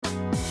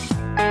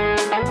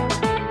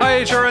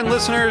HRN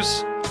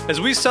listeners.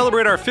 As we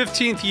celebrate our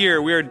 15th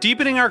year, we are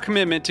deepening our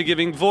commitment to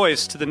giving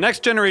voice to the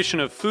next generation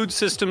of food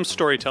systems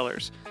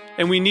storytellers,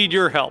 and we need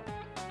your help.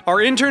 Our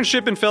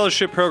internship and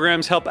fellowship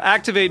programs help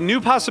activate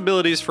new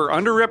possibilities for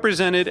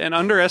underrepresented and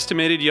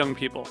underestimated young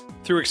people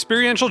through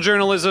experiential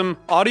journalism,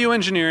 audio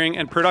engineering,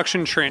 and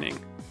production training.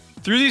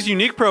 Through these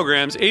unique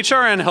programs,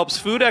 HRN helps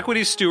food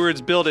equity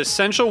stewards build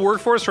essential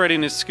workforce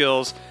readiness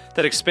skills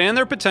that expand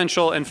their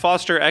potential and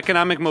foster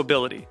economic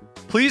mobility.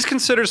 Please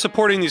consider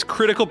supporting these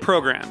critical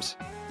programs.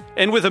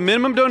 And with a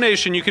minimum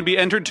donation, you can be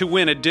entered to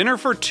win a dinner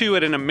for two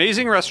at an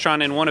amazing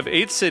restaurant in one of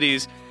 8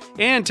 cities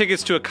and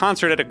tickets to a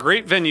concert at a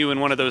great venue in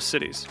one of those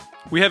cities.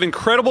 We have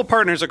incredible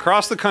partners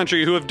across the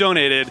country who have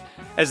donated,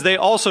 as they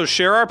also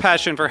share our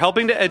passion for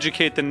helping to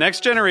educate the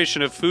next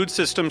generation of food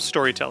systems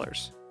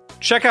storytellers.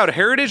 Check out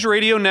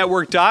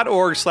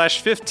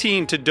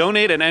heritageradionetwork.org/15 to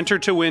donate and enter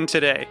to win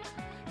today.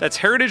 That's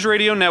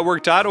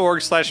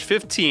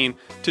heritageradionetwork.org/15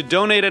 to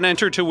donate and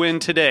enter to win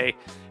today.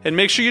 And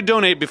make sure you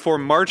donate before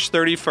March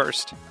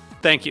 31st.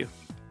 Thank you.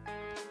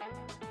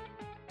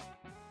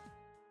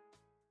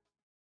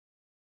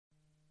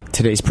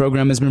 Today's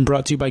program has been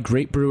brought to you by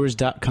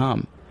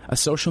GreatBrewers.com, a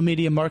social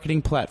media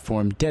marketing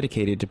platform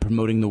dedicated to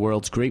promoting the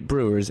world's great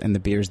brewers and the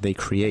beers they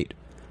create.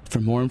 For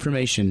more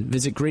information,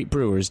 visit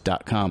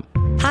GreatBrewers.com.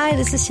 Hi,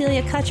 this is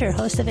Celia Kutcher,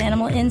 host of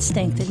Animal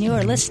Instinct, and you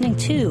are listening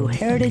to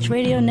Heritage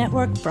Radio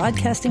Network,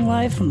 broadcasting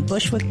live from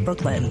Bushwick,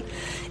 Brooklyn.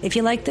 If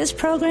you like this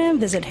program,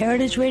 visit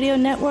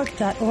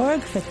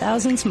heritageradionetwork.org for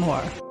thousands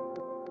more.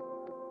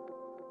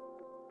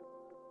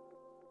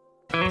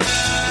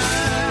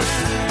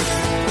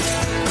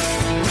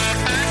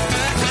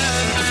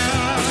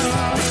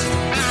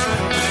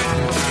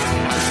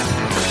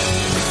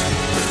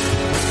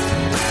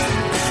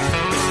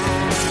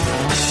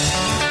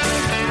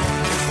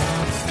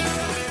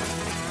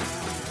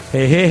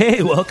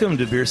 Hey, welcome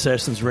to Beer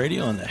Sessions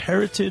Radio on the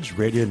Heritage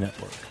Radio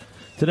Network.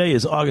 Today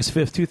is August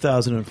 5th,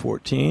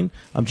 2014.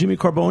 I'm Jimmy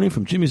Carboni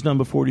from Jimmy's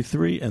Number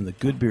 43 and the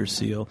Good Beer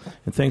Seal,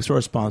 and thanks to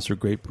our sponsor,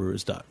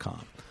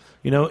 GreatBrewers.com.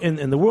 You know,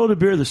 in the world of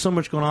beer, there's so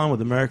much going on with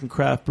American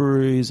craft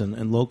breweries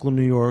and local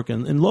New York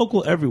and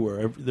local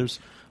everywhere. There's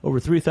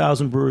over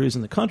 3,000 breweries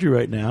in the country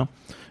right now,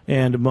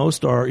 and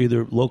most are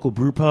either local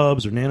brew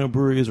pubs or nano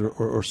breweries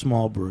or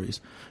small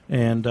breweries.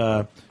 And,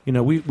 you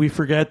know, we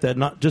forget that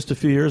not just a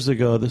few years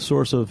ago, the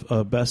source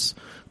of best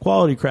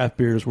quality craft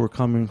beers were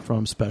coming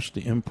from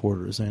specialty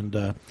importers.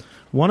 And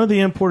one of the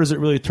importers that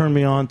really turned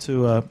me on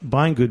to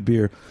buying good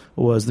beer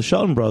was the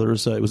Shelton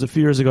brothers. It was a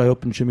few years ago I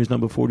opened Jimmy's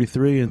Number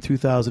 43 in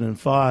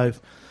 2005.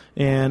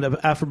 And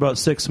after about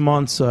 6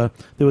 months, there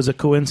was a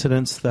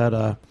coincidence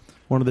that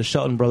one of the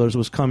Shelton brothers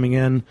was coming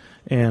in,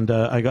 and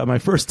I got my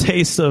first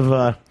taste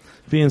of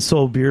being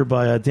sold beer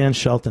by Dan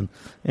Shelton.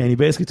 And he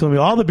basically told me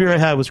all the beer I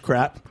had was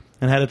crap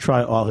and had to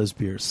try all his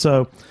beers.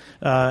 So,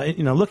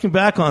 you know, looking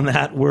back on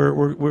that,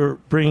 we're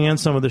bringing in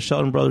some of the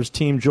Shelton brothers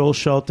team, Joel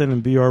Shelton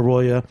and B.R.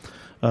 Roya,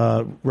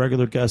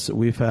 regular guests that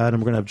we've had.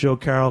 And we're going to have Joe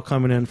Carroll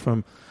coming in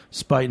from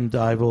Spite and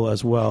Dival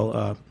as well.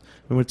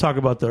 And we're talk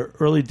about the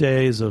early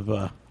days of,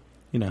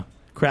 you know,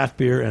 craft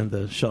beer and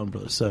the Shelton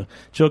brothers. So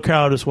Joe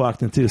Carroll just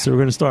walked in too, so we're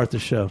going to start the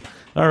show.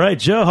 All right,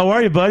 Joe, how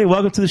are you, buddy?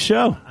 Welcome to the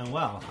show. I'm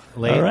well.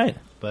 Late. All right.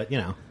 But, you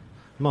know,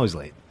 I'm always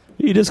late.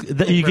 You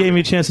gave me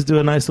a chance to do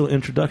a nice little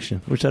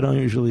introduction, which I don't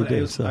usually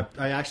do. So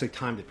I actually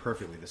timed it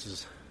perfectly. This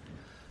is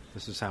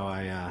how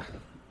I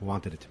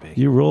wanted it to be.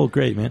 You roll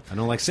great, man. I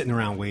don't like sitting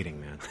around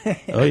waiting, man.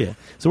 Oh, yeah.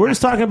 So we're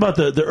just talking about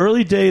the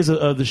early days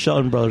of the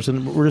Shelton brothers,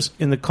 and we're just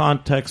in the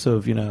context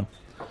of, you know,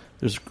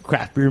 there's a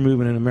craft beer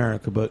movement in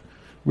America, but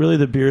really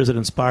the beers that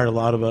inspired a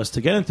lot of us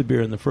to get into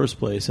beer in the first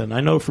place. And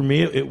I know for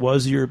me, it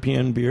was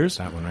European beers.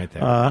 That one right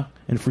there.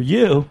 And for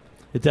you,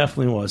 it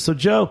definitely was. So,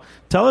 Joe,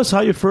 tell us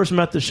how you first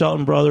met the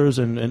Shelton brothers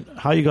and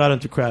how you got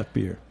into craft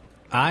beer.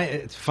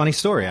 It's a funny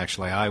story,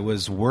 actually. I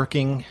was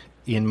working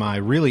in my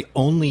really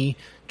only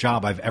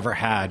job I've ever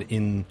had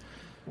in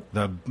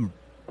the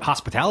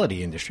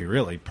hospitality industry,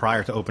 really,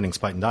 prior to opening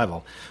Spite and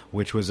Dival,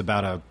 which was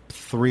about a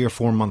 3 or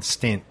 4 month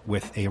stint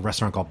with a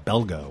restaurant called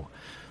Belgo,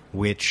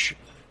 which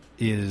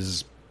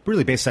is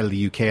really based out of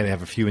the UK. They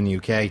have a few in the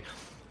UK.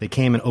 They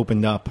came and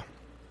opened up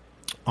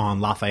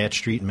on Lafayette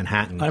Street in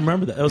Manhattan. I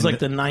remember that. It was like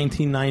the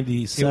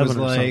 1997 It was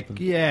like,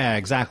 something. Yeah,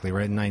 exactly,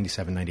 right?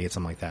 97, 98,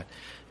 something like that.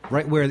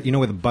 Right where, you know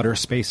where the butter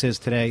space is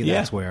today? Yeah.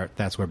 That's where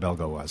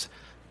Belgo was.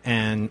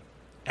 And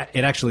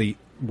it actually,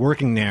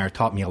 working there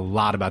taught me a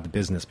lot about the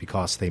business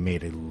because they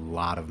made a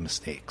lot of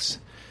mistakes.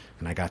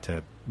 And I got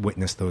to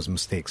witness those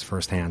mistakes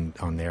firsthand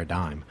on their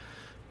dime.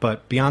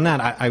 But beyond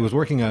that, I was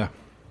working a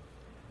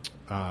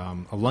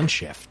lunch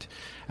shift.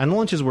 And the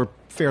lunches were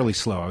fairly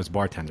slow. I was a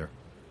bartender.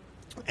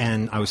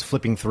 And I was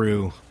flipping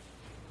through,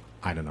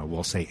 I don't know,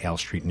 we'll say Ale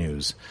Street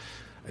News.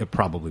 It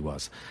probably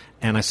was.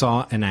 And I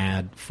saw an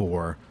ad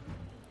for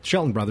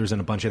Shelton Brothers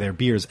and a bunch of their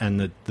beers. And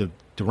the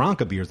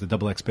Duranka beers, the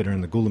Double X Bitter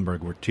and the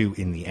Gulenberg, were two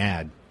in the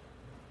ad.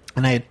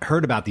 And I had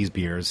heard about these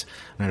beers,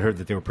 and I heard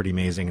that they were pretty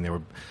amazing, and they were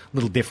a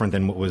little different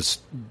than what was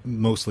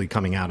mostly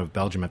coming out of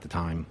Belgium at the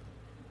time.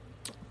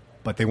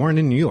 But they weren't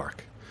in New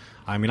York.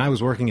 I mean, I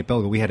was working at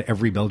Belgo. We had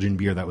every Belgian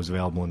beer that was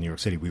available in New York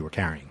City we were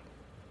carrying.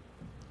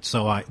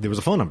 So there was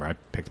a phone number. I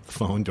picked up the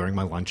phone during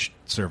my lunch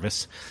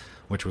service,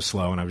 which was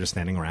slow, and I was just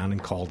standing around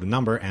and called the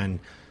number, and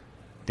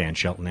Dan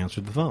Shelton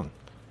answered the phone.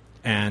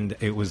 And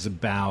it was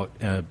about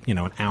an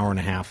hour and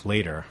a half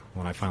later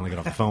when I finally got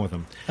off the phone with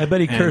him. I bet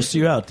he cursed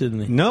you out,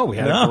 didn't he? No, we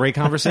had a great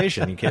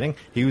conversation. Are you kidding?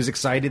 He was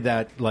excited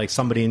that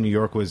somebody in New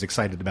York was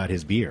excited about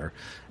his beer,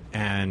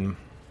 and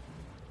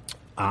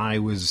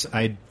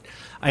I'd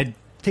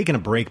taken a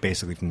break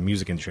basically from the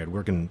music industry. I'd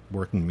worked in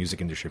the music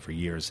industry for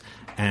years,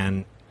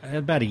 and I had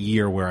about a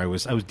year where I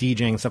was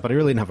DJing and stuff, but I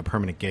really didn't have a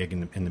permanent gig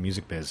in the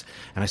music biz.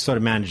 And I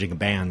started managing a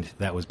band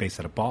that was based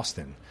out of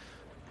Boston.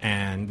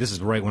 And this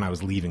is right when I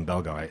was leaving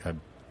Belgo. I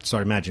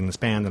started managing this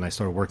band, and I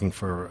started working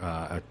for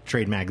a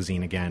trade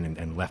magazine again,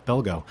 and left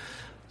Belgo.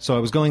 So I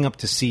was going up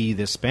to see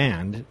this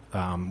band,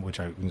 which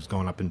I was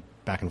going up and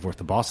back and forth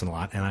to Boston a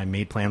lot, and I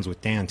made plans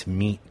with Dan to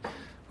meet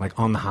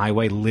on the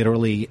highway,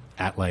 literally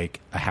at a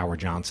Howard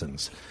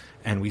Johnson's.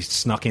 And we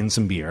snuck in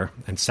some beer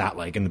and sat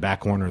in the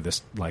back corner of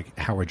this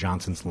Howard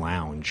Johnson's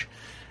lounge,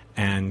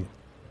 and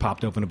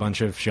popped open a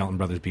bunch of Shelton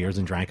Brothers beers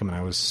and drank them, and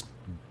I was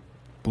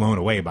blown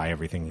away by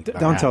everything.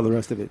 Don't tell the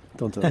rest of it.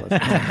 Don't tell the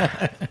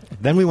rest of it.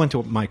 Then we went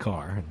to my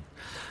car.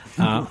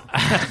 And,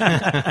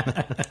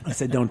 I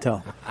said, don't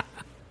tell.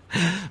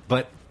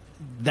 But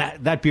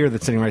that beer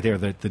that's sitting right there,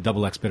 the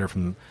Double X Bitter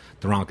from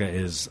Daranka,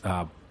 is,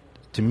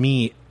 to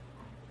me,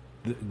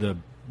 the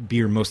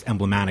beer most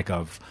emblematic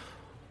of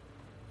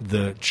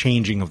the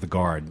changing of the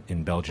guard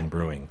in Belgian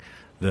brewing.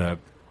 The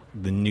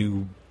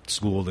new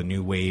school, the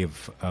new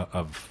wave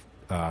of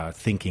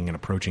thinking and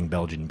approaching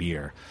Belgian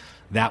beer.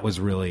 That was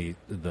really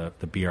the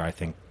beer, I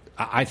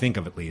think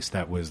of at least,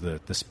 that was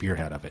the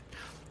spearhead of it.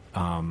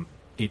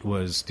 It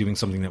was doing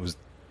something that was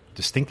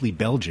distinctly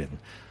Belgian,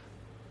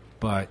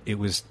 but it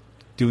was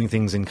doing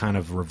things in kind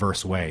of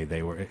reverse way.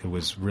 It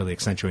was really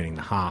accentuating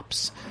the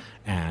hops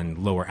and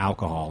lower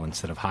alcohol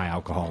instead of high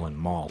alcohol and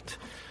malt.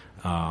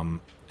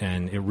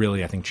 And it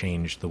really, I think,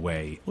 changed the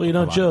way.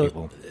 Well,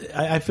 Joe,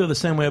 I feel the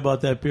same way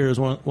about that beer as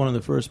one of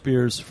the first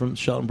beers from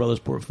Shelton Brothers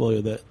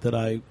portfolio that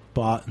I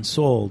bought and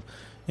sold.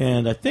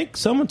 And I think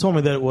someone told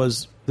me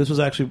that this was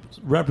actually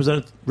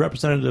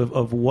representative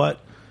of what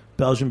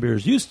Belgian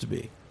beers used to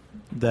be.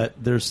 That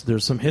there's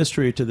some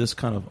history to this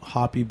kind of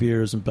hoppy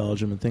beers in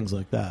Belgium and things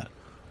like that.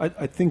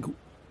 I think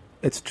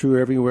it's true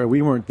everywhere.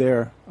 We weren't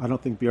there. I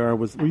don't think BR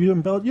was. Were you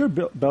in Belgium? You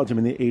were Belgium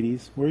in the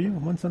 80s. Were you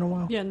once in a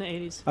while? Yeah, in the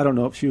 80s. I don't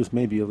know if she was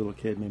maybe a little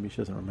kid. Maybe she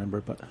doesn't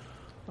remember. But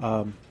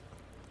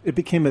it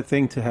became a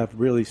thing to have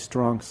really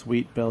strong,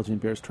 sweet Belgian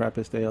beers,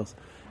 Trappist ales.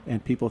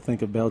 And people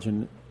think of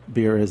Belgian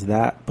beer as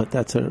that. But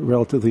that's a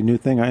relatively new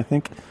thing, I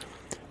think.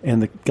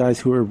 And the guys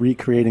who are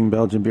recreating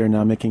Belgian beer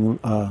now, making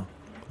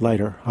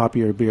lighter,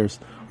 hoppier beers,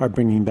 are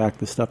bringing back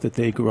the stuff that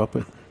they grew up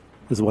with.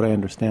 Is what I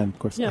understand, of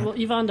course. Yeah, well,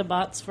 Yvan de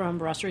Batz from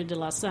Brasserie de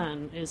la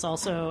Seine is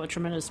also a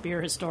tremendous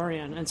beer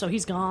historian, and so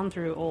he's gone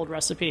through old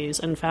recipes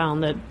and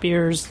found that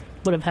beers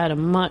would have had a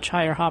much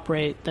higher hop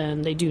rate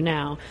than they do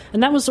now.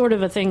 And that was sort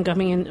of a thing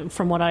coming in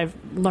from what I've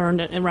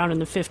learned around in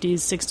the 50s,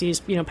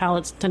 60s.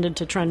 Palates tended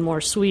to trend more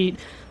sweet.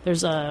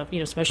 There's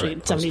especially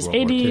 70s,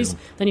 80s.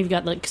 Then you've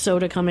got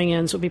soda coming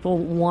in, so people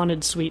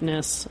wanted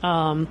sweetness.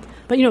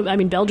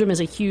 But Belgium is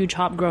a huge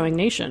hop growing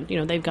nation.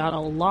 They've got a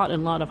lot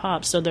of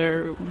hops, so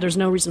there's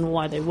no reason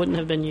why they wouldn't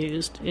have been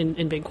used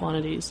in big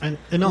quantities. And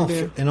in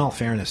all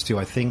fairness, too,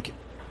 I think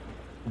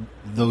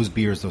those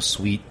beers, those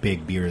sweet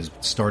big beers,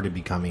 started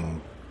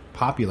becoming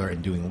popular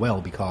and doing well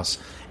because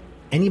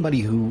anybody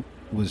who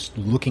was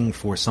looking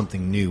for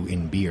something new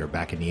in beer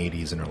back in the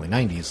 80s and early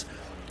 90s,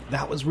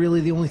 that was really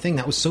the only thing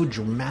that was so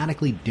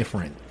dramatically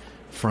different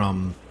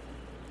from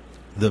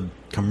the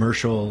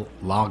commercial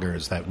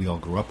lagers that we all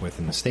grew up with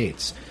in the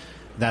States.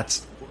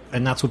 That's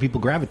what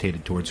people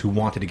gravitated towards, who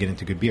wanted to get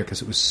into good beer,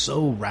 because it was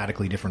so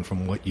radically different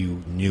from what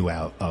you knew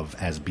out of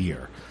as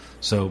beer.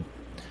 So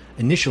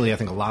initially, I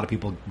think a lot of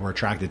people were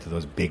attracted to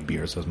those big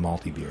beers, those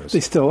malty beers.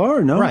 They still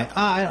are, no? Right.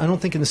 I don't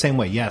think in the same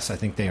way. Yes, I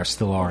think they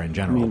still are in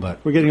general.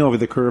 But we're getting over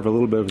the curve a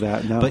little bit of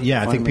that now. But yeah,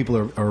 finally. I think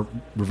people are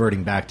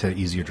reverting back to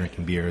easier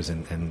drinking beers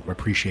and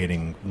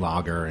appreciating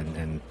lager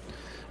and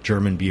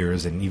German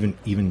beers and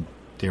even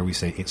dare we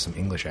say, some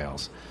English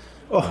ales.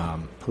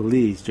 Oh,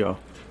 please, Joe.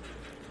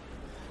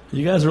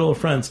 You guys are old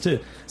friends, too.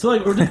 So,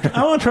 I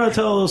want to try to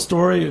tell a little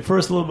story.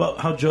 First, a little about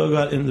how Joe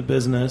got into the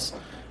business,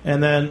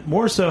 and then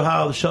more so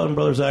how the Shelton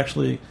Brothers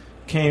actually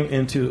came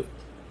into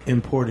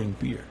importing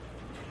beer.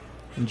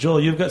 And, Joel,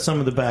 you've got some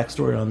of the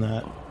backstory on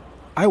that.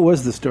 I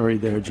was the story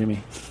there,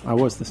 Jimmy. I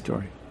was the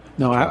story.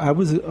 No, I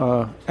was...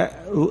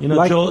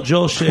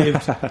 Joel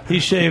shaved... he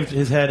shaved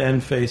his head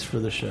and face for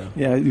the show.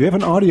 Yeah, you have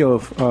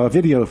an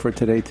video for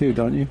today, too,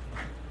 don't you?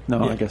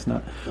 No, yeah. I guess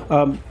not.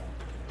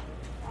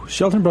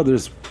 Shelton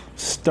Brothers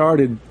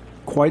started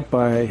quite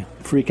by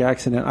freak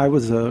accident. I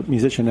was a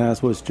musician,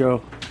 as was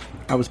Joe.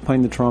 I was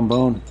playing the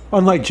trombone.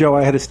 Unlike Joe,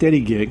 I had a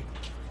steady gig.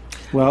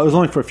 Well, it was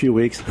only for a few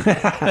weeks.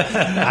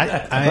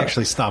 I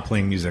actually stopped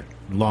playing music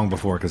long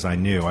before because I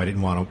knew I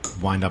didn't want to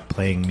wind up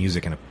playing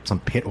music in some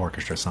pit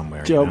orchestra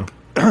somewhere. Joe,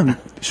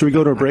 Should we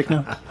go to a break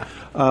now?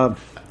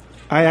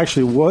 I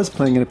actually was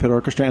playing in a pit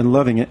orchestra and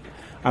loving it.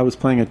 I was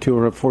playing a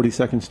tour of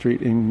 42nd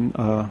Street in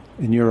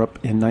Europe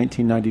in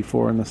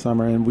 1994 in the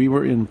summer, and we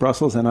were in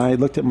Brussels, and I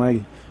looked at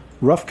my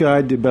rough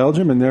guide to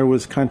Belgium, and there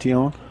was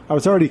Cantillon. I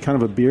was already kind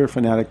of a beer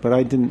fanatic, but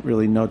I didn't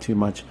really know too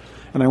much.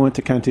 And I went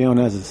to Cantillon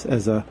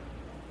as a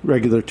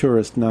regular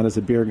tourist, not as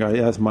a beer guy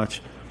as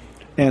much.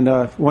 And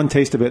one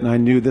taste of it, and I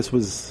knew this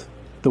was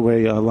the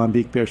way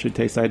Lambic beer should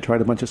taste. I had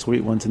tried a bunch of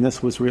sweet ones, and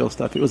this was real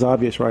stuff. It was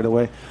obvious right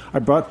away. I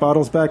brought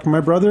bottles back from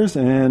my brothers,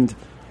 and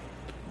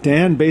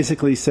Dan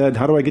basically said,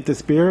 how do I get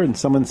this beer? And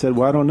someone said,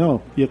 well, I don't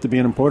know. You have to be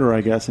an importer,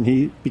 I guess. And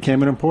he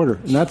became an importer.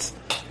 And that's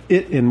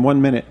it in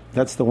 1 minute.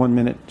 That's the 1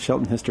 minute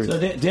Shelton history. So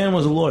Dan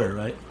was a lawyer,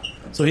 right?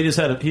 So he just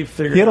had he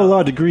had a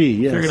law degree,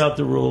 yes. Figured out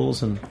the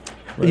rules and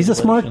he's a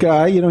smart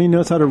guy. You know, he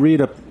knows how to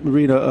read the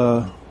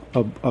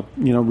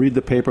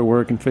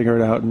paperwork and figure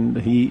it out. And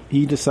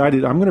he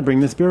decided, I'm going to bring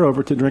this beer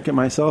over to drink it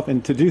myself.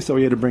 And to do so,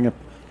 he had to bring a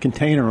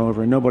container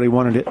over, and nobody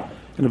wanted it.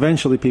 And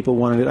eventually people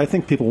wanted it. I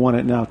think people want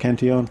it now.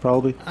 Cantillon,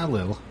 probably. A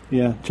little.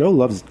 Yeah, Joe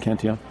loves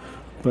Cantillon.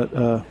 But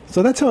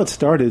so that's how it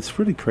started. It's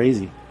pretty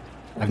crazy.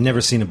 I've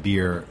never seen a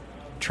beer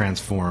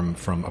transform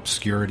from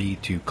obscurity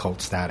to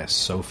cult status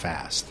so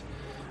fast.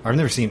 I've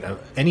never seen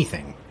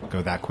anything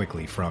go that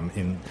quickly from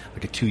in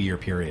like a 2-year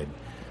period,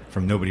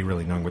 from nobody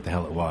really knowing what the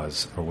hell it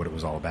was or what it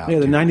was all about. Yeah,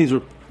 the 90s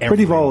were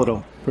pretty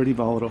volatile.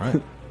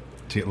 Right?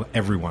 To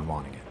everyone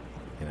wanting it,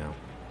 you know.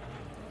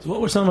 So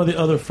what were some of the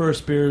other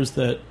first beers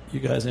that you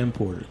guys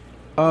imported?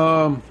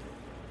 Well,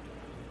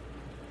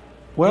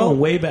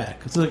 way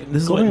back. This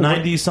is what,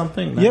 90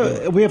 something?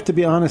 Yeah, we have to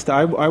be honest.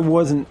 I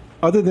wasn't,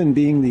 other than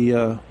being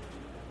the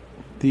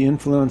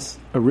influence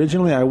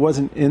originally, I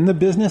wasn't in the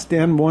business.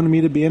 Dan wanted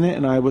me to be in it,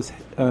 and I was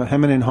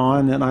hemming and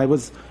hawing, and I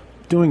was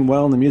doing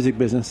well in the music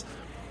business.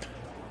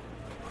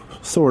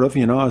 Sort of,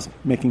 I was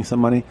making some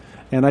money,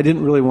 and I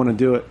didn't really want to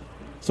do it.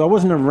 So I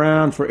wasn't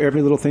around for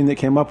every little thing that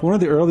came up. One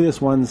of the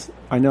earliest ones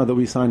I know that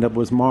we signed up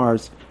was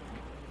Mars.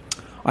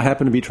 I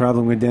happened to be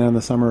traveling with Dan in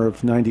the summer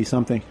of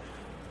 90-something,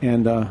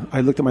 and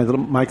I looked at my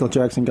little Michael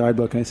Jackson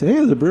guidebook, and I said, hey,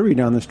 there's a brewery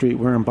down the street.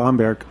 We're in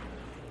Bamberg.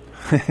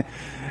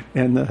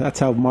 And that's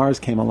how Mars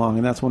came along,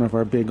 and that's one of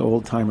our big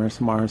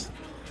old-timers, Mars.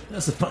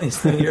 That's the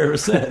funniest thing you ever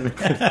said.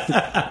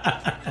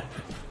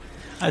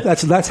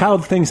 That's how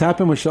things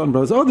happen with Shelton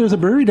Brothers. Oh, there's a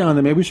brewery down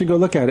there. Maybe we should go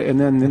look at it. And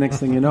then the next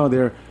thing you know,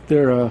 they're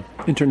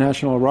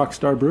international rock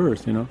star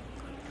brewers.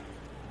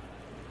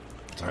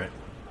 Sorry,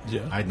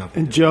 Yeah. I had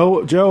nothing. And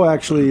Joe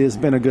actually has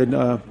been a good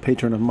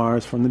patron of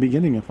Mars from the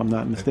beginning, if I'm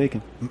not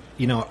mistaken.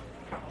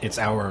 It's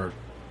our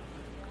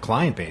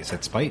client base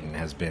at Spuyten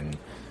has been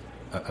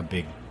a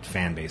big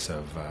fan base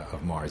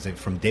of Mars.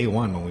 From day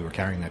one, when we were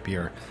carrying that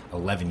beer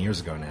 11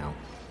 years ago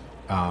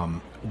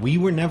now, we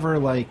were never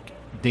like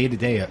day to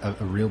day a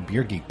real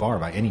beer geek bar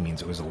by any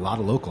means. It was a lot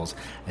of locals,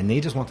 and they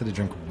just wanted to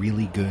drink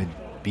really good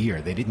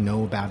beer. They didn't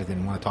know about it,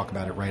 didn't want to talk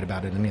about it, write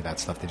about it, any of that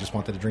stuff. They just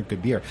wanted to drink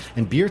good beer.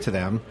 And beer to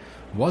them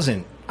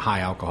wasn't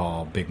high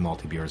alcohol, big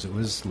malty beers. It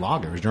was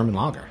lager, it was German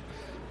lager.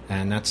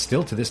 And that's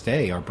still to this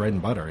day our bread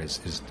and butter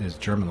is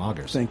German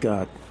lagers. Thank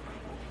God.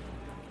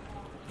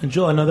 And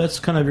Joe, I know that's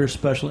kind of your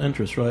special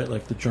interest, right?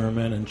 Like the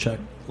German and Czech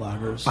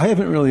lagers. I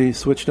haven't really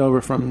switched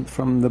over from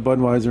the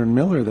Budweiser and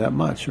Miller that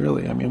much,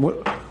 really. I mean,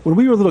 when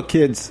we were little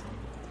kids,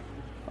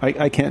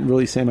 I can't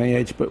really say my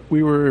age, but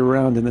we were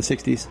around in the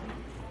 60s.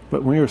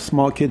 But when we were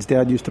small kids,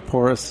 Dad used to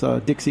pour us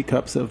Dixie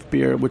cups of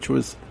beer, which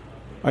was,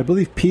 I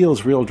believe,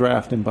 Peel's Real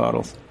Draft in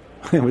bottles,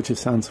 which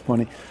just sounds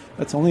funny.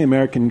 That's only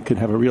American could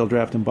have a real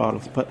draft in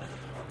bottles. But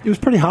it was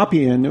pretty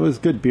hoppy, and it was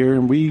good beer,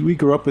 and we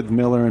grew up with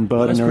Miller and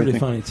Bud and everything.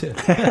 That's pretty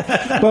funny,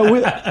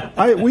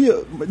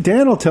 too. But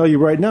Dan will tell you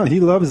right now, he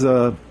loves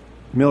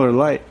Miller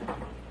Lite.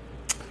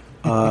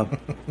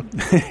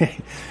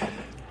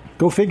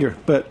 Go figure.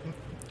 But,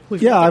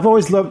 I've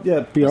always loved,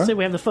 BR. So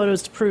we have the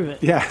photos to prove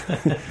it. Yeah.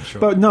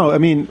 Sure. But no, I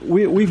mean,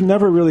 we've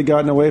never really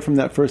gotten away from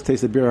that first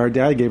taste of beer our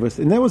dad gave us.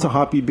 And that was a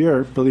hoppy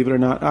beer, believe it or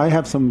not. I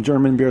have some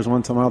German beers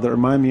once in a while that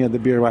remind me of the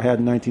beer I had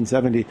in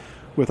 1970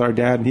 with our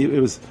dad, and it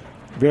was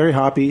very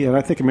hoppy, and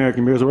I think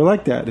American beers were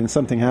like that, and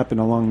something happened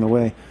along the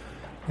way.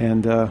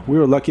 And we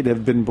were lucky to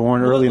have been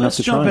born early enough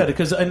to try. Let's jump at it,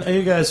 because I know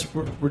you guys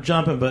were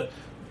jumping, but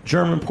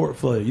German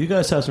portfolio. You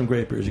guys have some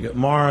great beers. You got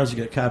Mars,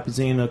 you got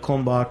Kapuzina,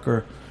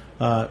 Kronbacher.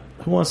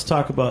 Who wants to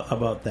talk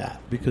about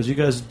that? Because you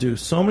guys do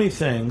so many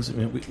things. I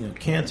mean,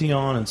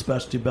 Cantillon and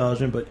Specialty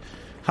Belgium, but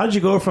how did you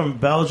go from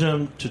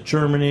Belgium to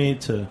Germany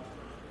to,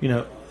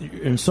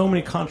 in so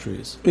many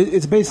countries?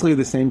 It's basically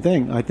the same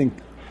thing. I think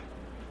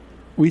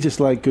we just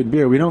like good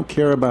beer. We don't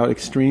care about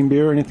extreme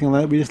beer or anything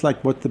like that. We just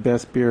like what the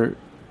best beer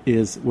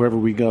is wherever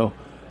we go.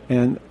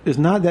 And there's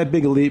not that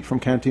big a leap from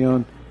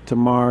Cantillon to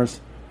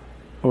Mars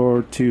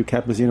or to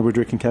Kapuzina. We're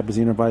drinking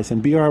Kapuzina Weiss.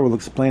 And BR will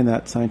explain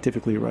that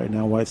scientifically right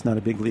now, why it's not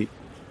a big leap.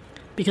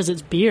 because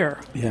it's beer.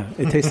 Yeah,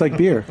 it tastes like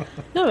beer.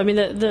 No, I mean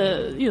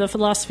the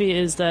philosophy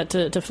is that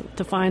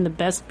to find the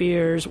best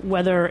beers,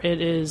 whether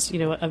it is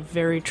a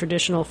very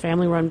traditional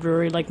family-run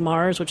brewery like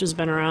Mars, which has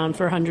been around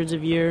for hundreds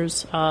of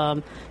years,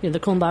 the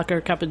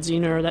Kulmbacher,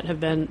 Kapuziner that have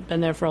been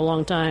there for a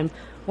long time,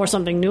 or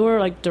something newer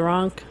like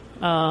Durank.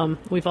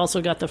 We've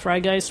also got the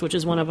Freigeist, which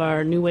is one of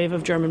our new wave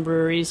of German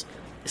breweries,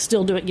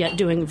 still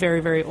doing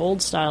very, very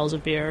old styles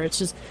of beer. It's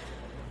just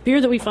beer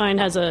that we find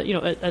has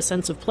a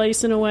sense of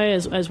place in a way,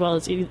 as well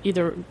as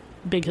either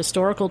big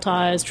historical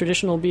ties,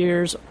 traditional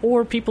beers,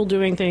 or people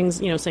doing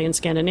things, say in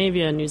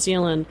Scandinavia and New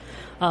Zealand,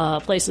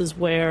 places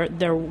where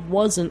there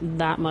wasn't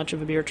that much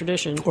of a beer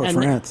tradition. Or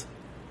France.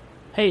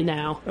 Hey,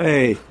 now.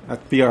 Hey,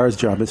 BR's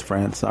job is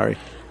France, sorry.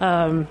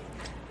 But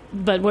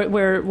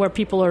where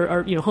people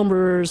are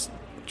homebrewers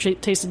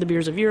tasted the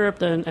beers of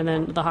Europe and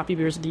then the hoppy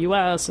beers of the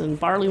U.S. and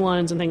barley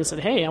wines and things, said,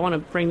 hey, I want to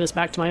bring this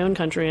back to my own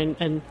country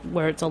and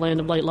where it's a land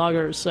of light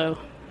lagers. So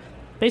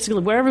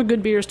basically, wherever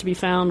good beer is to be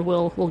found,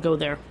 we'll go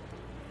there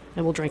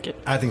and we'll drink it.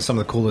 I think some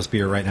of the coolest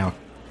beer right now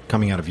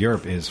coming out of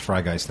Europe is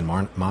Freigeist and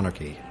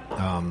Monarchy.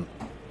 I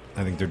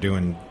think they're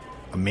doing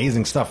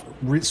amazing stuff,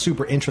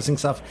 super interesting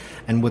stuff.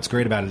 And what's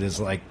great about it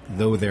is, like,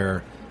 though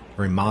they're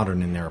very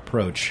modern in their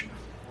approach,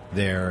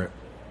 they're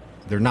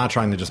not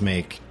trying to just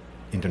make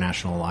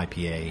international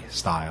IPA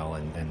style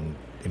and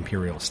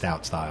imperial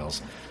stout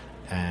styles,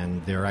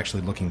 and they're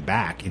actually looking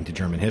back into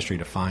German history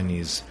to find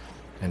these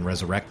and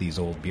resurrect these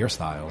old beer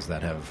styles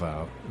that have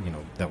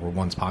that were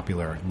once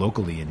popular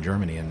locally in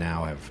Germany and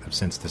now have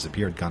since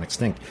disappeared, gone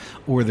extinct,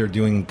 or they're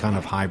doing kind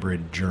of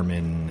hybrid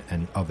German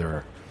and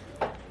other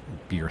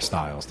beer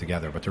styles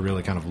together, but they're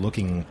really kind of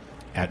looking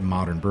at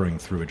modern brewing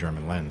through a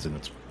German lens, and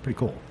it's pretty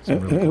cool.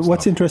 Really cool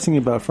what's stuff. Interesting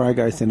about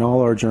Freigeist and all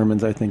our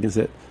Germans, I think, is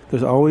that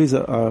there's always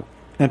a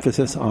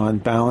emphasis on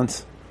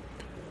balance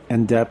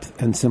and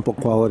depth and simple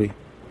quality.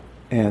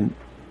 And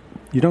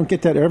you don't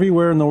get that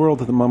everywhere in the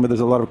world at the moment. There's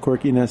a lot of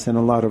quirkiness and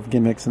a lot of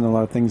gimmicks and a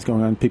lot of things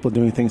going on, people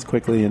doing things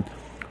quickly and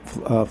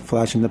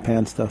flash in the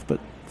pan stuff. But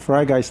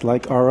Freigeist,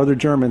 like our other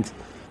Germans,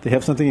 they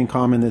have something in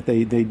common, that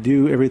they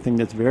do everything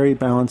that's very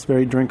balanced,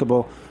 very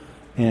drinkable,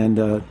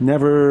 and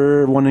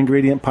never one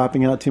ingredient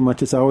popping out too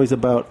much. It's always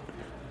about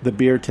the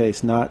beer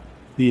taste, not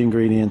the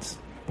ingredients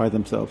by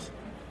themselves.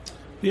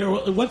 Yeah,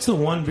 what's the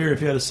one beer, if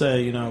you had to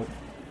say,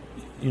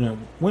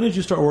 when did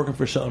you start working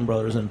for Shelton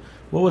Brothers, and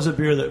what was a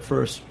beer that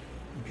first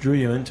drew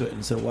you into it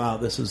and said, wow,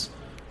 this is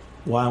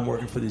why I'm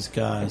working for these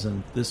guys,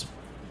 and this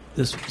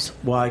is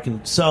why I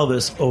can sell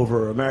this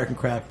over American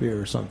craft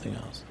beer or something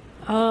else?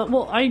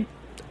 Well, I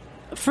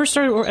first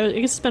started, I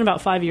guess it's been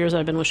about 5 years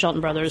I've been with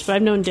Shelton Brothers, but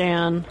I've known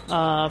Dan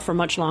for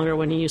much longer.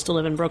 When he used to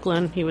live in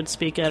Brooklyn, he would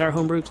speak at our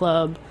homebrew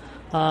club,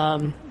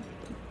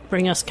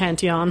 bring us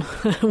Cantillon,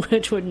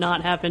 which would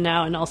not happen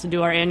now, and also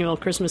do our annual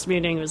Christmas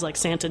meeting. It was like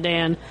Santa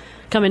Dan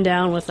coming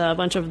down with a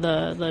bunch of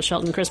the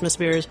Shelton Christmas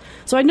beers.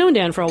 So I'd known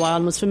Dan for a while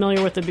and was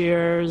familiar with the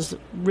beers,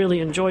 really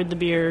enjoyed the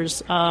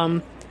beers,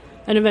 and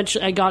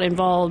eventually I got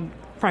involved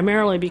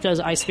primarily because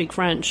I speak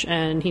French,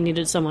 and he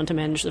needed someone to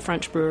manage the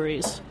French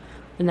breweries.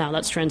 And now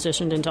that's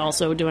transitioned into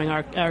also doing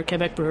our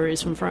Quebec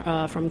breweries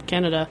from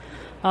Canada.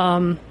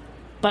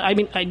 But I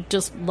mean, I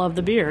just love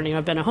the beer.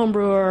 I've been a home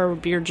brewer,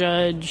 beer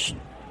judge,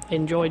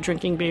 enjoyed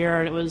drinking beer,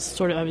 and it was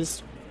sort of, I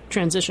was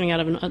transitioning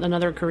out of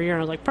another career, and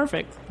I was like,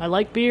 perfect. I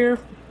like beer.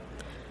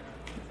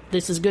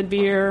 This is good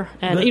beer,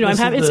 and I'm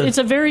happy.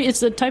 It's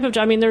the type of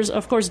job. I mean, there's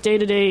of course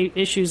day-to-day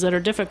issues that are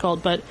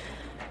difficult, but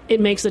it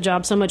makes the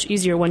job so much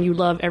easier when you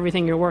love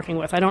everything you're working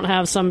with. I don't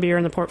have some beer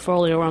in the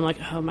portfolio where I'm like,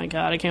 oh my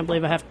God, I can't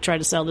believe I have to try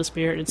to sell this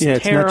beer. It's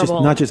terrible. It's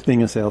not just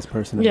being a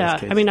salesperson. In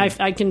this case, I mean,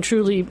 I can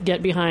truly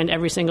get behind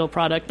every single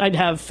product. I'd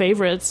have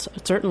favorites,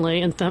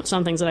 certainly, and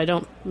some things that I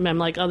don't. I'm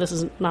like, oh, this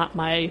is not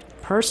my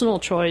personal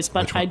choice.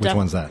 But which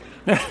one's that?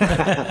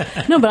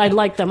 No, but I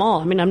like them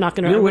all. I mean, I'm not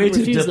going to refuse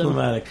them. You're way too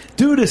diplomatic.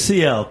 Do it to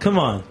CL. Come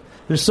on.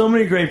 There's so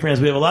many great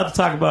brands. We have a lot to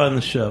talk about on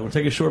the show. We'll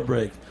take a short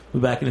break.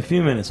 We'll be back in a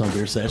few minutes on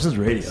Beer Sessions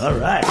Radio. All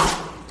right.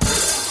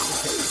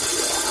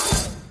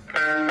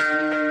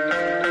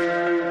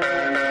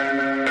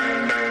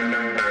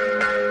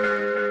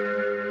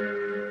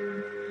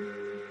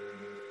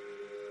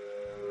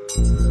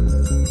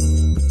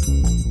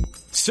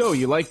 So,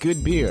 you like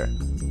good beer?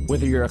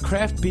 Whether you're a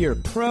craft beer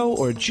pro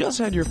or just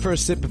had your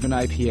first sip of an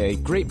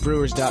IPA,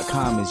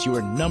 GreatBrewers.com is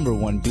your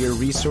 #1 beer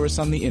resource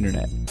on the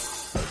internet.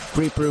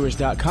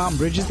 GreatBrewers.com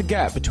bridges the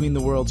gap between the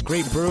world's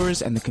great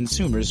brewers and the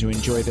consumers who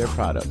enjoy their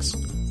products.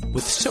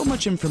 With so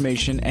much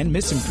information and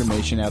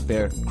misinformation out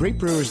there,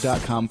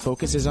 GreatBrewers.com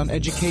focuses on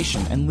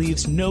education and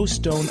leaves no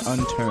stone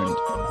unturned.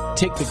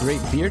 Take the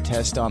Great Beer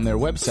Test on their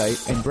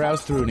website and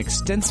browse through an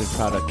extensive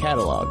product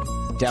catalog.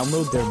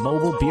 Download their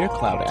mobile Beer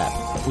Cloud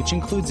app, which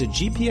includes a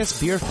GPS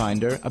beer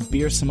finder, a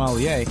beer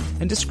sommelier,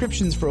 and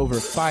descriptions for over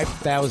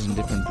 5,000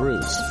 different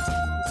brews.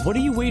 What are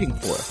you waiting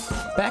for?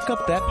 Back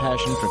up that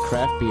passion for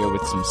craft beer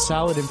with some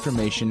solid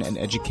information and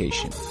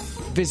education.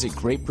 Visit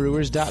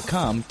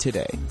GreatBrewers.com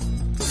today.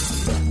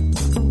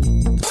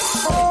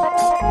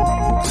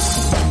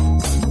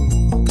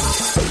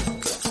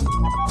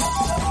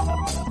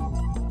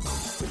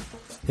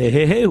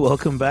 Hey,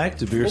 welcome back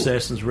to Beer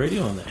Sessions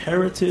Radio on the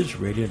Heritage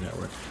Radio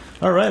Network.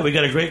 All right, we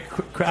got a great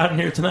crowd in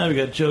here tonight. We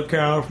got Joe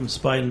Carroll from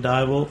Spite and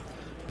Dival,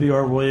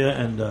 B.R. Roya,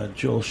 and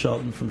Joel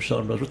Shelton from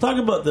Shelton Brothers. We're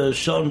talking about the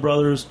Shelton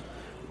Brothers,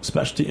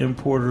 specialty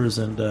importers,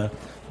 and the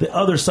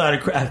other side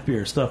of craft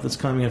beer, stuff that's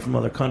coming in from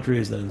other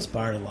countries that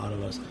inspired a lot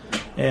of us.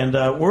 And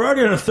we're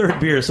already on a third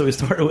beer, so we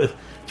started with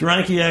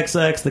Dranky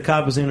XX, the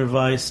Kapaziner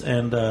Weiss,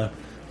 and the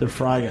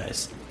Fry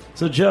Guys.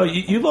 So, Joe,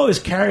 you've always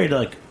carried,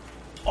 like,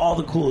 all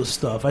the coolest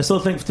stuff. I still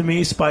think, to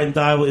me, Spite and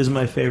Dival is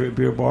my favorite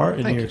beer bar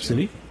in New York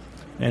City,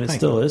 and it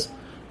still is.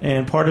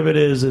 And part of it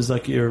is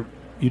like you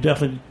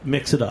definitely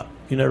mix it up.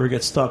 You never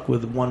get stuck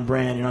with one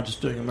brand. You're not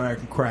just doing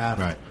American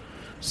craft. Right.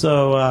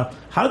 So,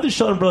 how did the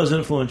Shelton Brothers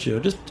influence you?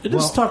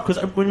 Just talk,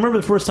 because I remember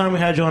the first time we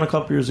had you on a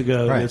couple years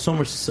ago. Right. You had so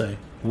much to say.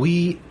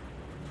 We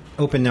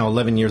opened now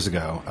 11 years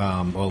ago.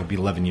 It'll be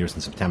 11 years in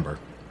September.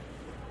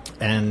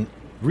 And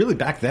really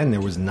back then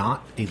there was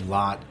not a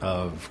lot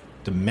of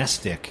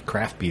domestic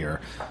craft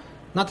beer.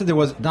 Not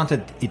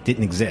that it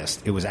didn't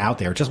exist. It was out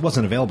there. It just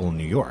wasn't available in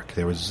New York.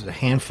 There was a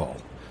handful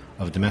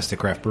of domestic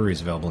craft breweries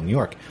available in New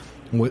York.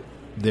 What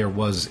there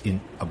was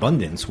in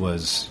abundance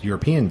was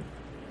European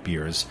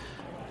beers,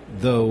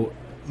 though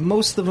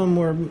most of them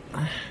were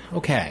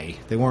okay.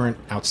 They weren't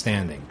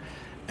outstanding.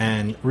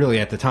 And really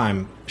at the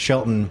time,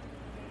 Shelton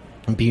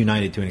and Be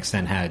United to an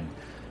extent had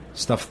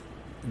stuff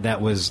that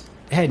was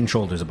head and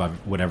shoulders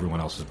above what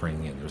everyone else was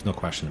bringing in. There's no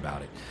question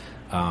about it.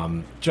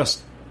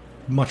 Just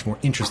much more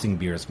interesting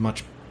beers,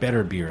 much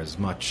better beers,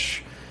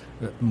 much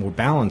more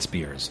balanced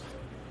beers.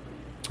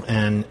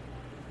 And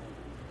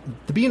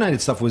the Be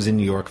United stuff was in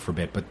New York for a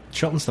bit, but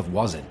Shelton stuff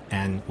wasn't.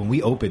 And when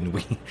we opened,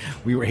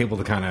 we were able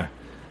to kind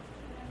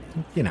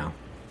of,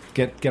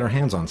 get our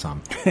hands on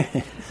some.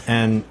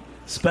 And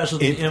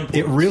Specialty imports.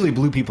 It really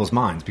blew people's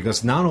minds,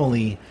 because not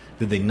only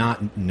did they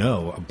not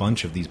know a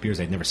bunch of these beers,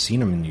 they'd never seen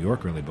them in New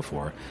York really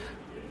before,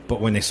 but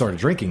when they started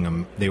drinking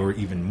them, they were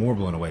even more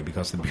blown away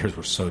because the beers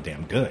were so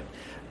damn good.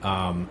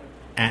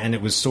 And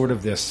it was sort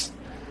of this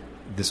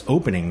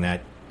opening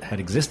that had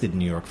existed in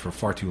New York for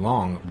far too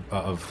long,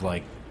 of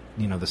like,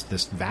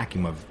 this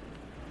vacuum of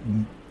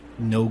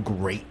no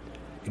great,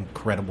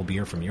 incredible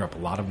beer from Europe. A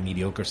lot of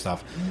mediocre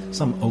stuff,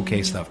 some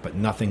okay stuff, but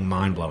nothing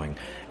mind-blowing.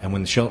 And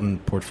when the Shelton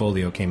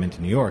portfolio came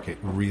into New York, it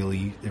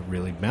really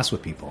messed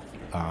with people.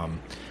 I'll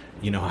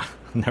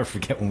never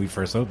forget when we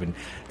first opened,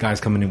 guys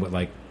coming in with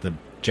like the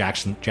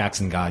Jackson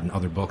Guide and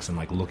other books and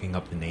like looking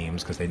up the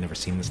names because they'd never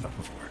seen this stuff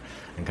before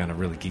and kind of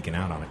really geeking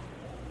out on it.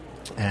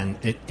 And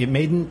it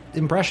made an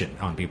impression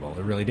on people.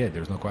 It really did.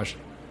 There's no question.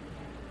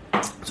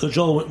 So,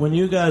 Joel, when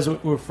you guys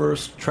were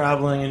first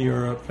traveling in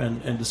Europe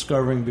and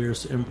discovering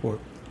beers to import,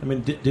 I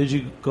mean, did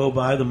you go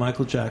by the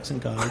Michael Jackson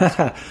guides?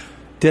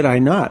 Did I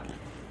not?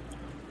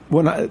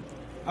 When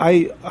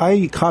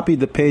I copied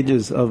the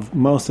pages of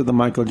most of the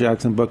Michael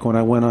Jackson book when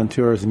I went on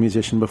tour as a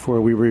musician before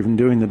we were even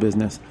doing the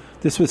business.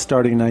 This was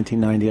starting in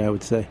 1990, I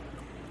would say.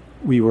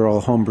 We were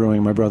all home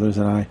brewing, my brothers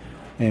and I,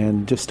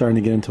 and just starting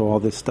to get into all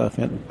this stuff.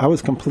 And I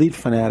was a complete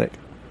fanatic.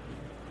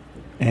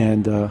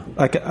 And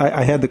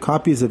I had the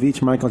copies of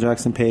each Michael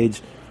Jackson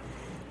page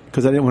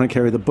because I didn't want to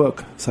carry the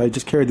book. So I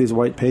just carried these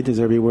white pages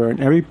everywhere. And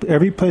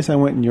every place I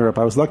went in Europe,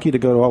 I was lucky to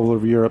go to all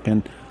over Europe,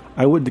 and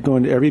I would go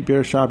into every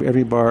beer shop,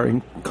 every bar,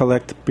 and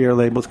collect beer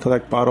labels,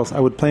 collect bottles. I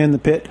would play in the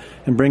pit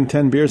and bring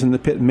 10 beers in the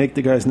pit and make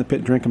the guys in the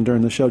pit drink them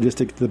during the show just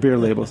to get the beer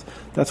labels.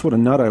 That's what a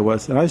nut I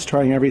was. And I was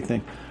trying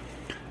everything.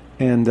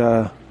 And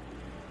that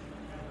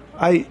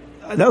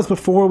was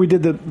before we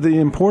did the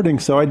importing,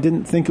 so I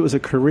didn't think it was a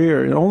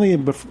career. And only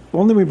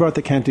we brought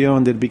the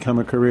Cantillon did it become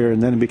a career,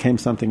 and then it became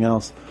something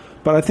else.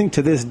 But I think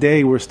to this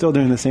day, we're still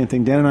doing the same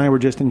thing. Dan and I were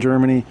just in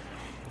Germany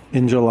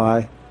in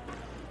July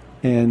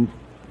and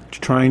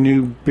trying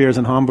new beers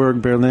in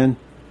Hamburg, Berlin,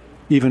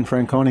 even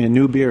Franconia,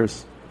 new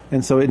beers.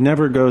 And so it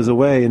never goes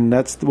away, and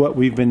that's what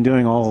we've been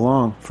doing all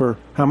along. For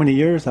how many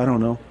years? I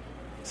don't know.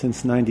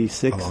 Since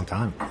 96. A long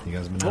time. You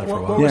guys have been at it for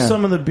a while. What were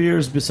some of the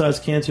beers besides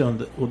Cantillon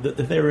that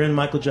they were in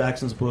Michael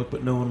Jackson's book,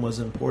 but no one was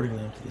importing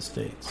them to the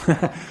States?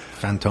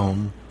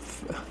 Fantôme.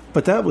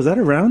 But was that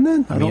around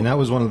then? I mean, that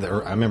was one of the.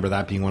 I remember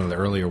that being one of the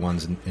earlier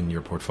ones in your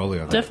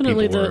portfolio. That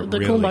Definitely people were the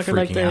really Kulmbach,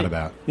 like freaking out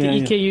about. the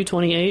EKU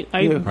 28. I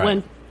Yeah.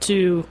 went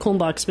to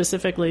Kulmbach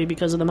specifically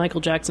because of the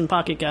Michael Jackson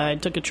Pocket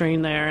Guide. Took a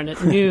train there, and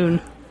at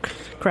noon,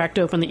 cracked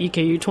open the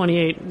EKU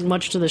 28,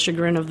 much to the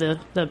chagrin of the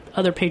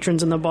other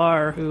patrons in the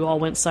bar, who all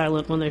went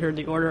silent when they heard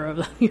the order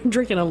of you're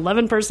drinking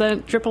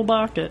 11% triple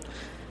Bach at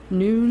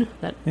noon.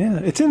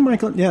 It's in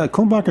Michael. Yeah,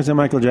 Kulmbacher's in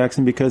Michael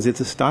Jackson because it's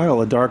a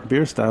style, a dark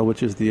beer style,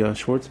 which is the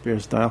Schwartz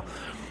beer style.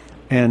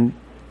 And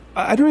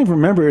I don't even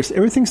remember.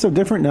 Everything's so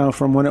different now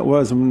from when it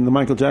was when the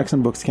Michael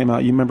Jackson books came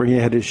out. You remember he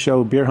had his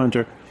show, Beer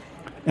Hunter.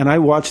 And I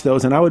watched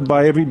those, and I would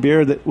buy every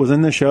beer that was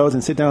in the shows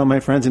and sit down with my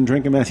friends and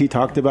drink them as he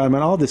talked about them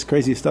and all this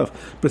crazy stuff.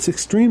 But it's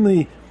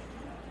extremely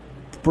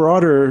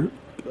broader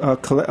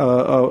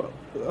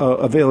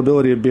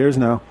availability of beers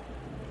now.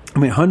 I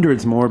mean,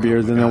 hundreds more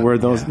beers than there were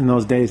in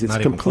those days. It's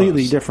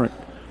completely different.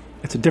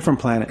 It's a different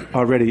planet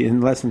already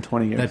in less than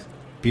 20 years.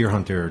 Beer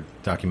Hunter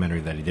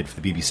documentary that he did for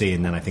the BBC,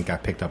 and then I think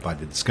got picked up by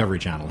the Discovery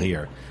Channel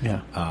here.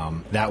 Yeah.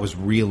 That was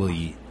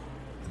really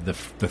the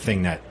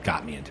thing that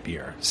got me into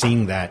beer.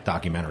 Seeing that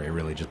documentary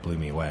really just blew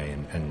me away,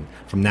 and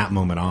from that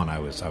moment on, I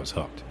was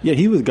hooked. Yeah,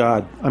 he was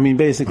God. I mean,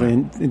 basically,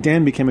 Right. and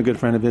Dan became a good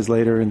friend of his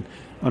later, and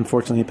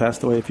unfortunately, he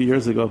passed away a few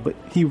years ago. But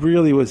he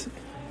really was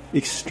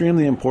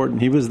extremely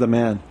important. He was the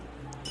man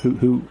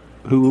who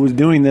was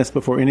doing this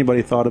before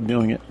anybody thought of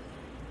doing it.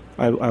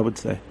 I would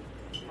say.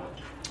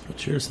 Well,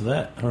 cheers to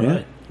that. All Yeah.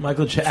 right,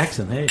 Michael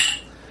Jackson. Hey,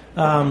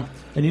 and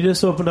you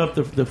just opened up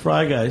the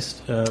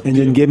Freigeist. And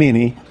didn't give me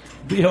any.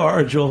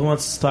 BR, Joel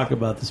wants to talk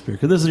about this beer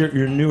because this is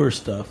your newer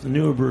stuff. The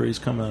newer breweries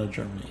coming out of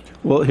Germany.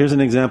 Well, here's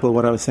an example of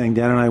what I was saying.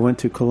 Dan and I went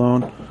to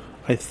Cologne,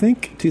 I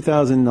think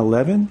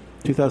 2011,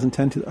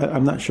 2010.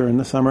 I'm not sure, in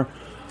the summer.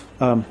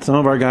 Some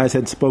of our guys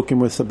had spoken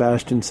with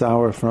Sebastian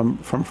Sauer from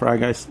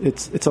Freigeist.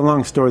 It's a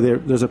long story.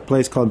 There's a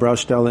place called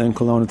Braustelle in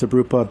Cologne. It's a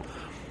brew pub.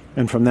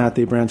 And from that,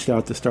 they branched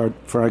out to start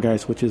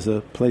Freigeist, which is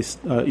a place,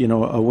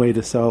 a way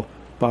to sell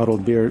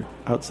bottled beer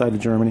outside of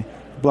Germany,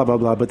 blah, blah,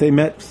 blah. But they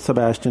met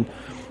Sebastian.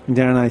 And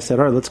Dan and I said,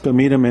 all right, let's go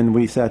meet him. And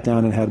we sat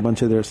down and had a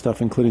bunch of their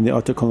stuff, including the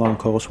Otto Cologne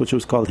Kolsch, which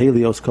was called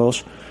Helios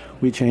Kolsch.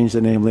 We changed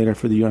the name later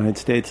for the United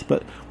States.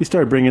 But we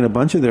started bringing a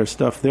bunch of their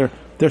stuff. Their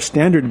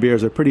standard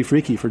beers are pretty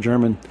freaky for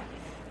German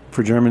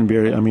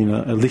beer. I mean,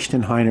 a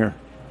Lichtenheiner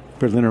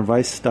Berliner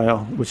Weiss style,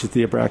 which is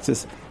the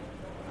Abraxas.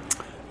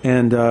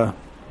 And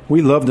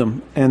we loved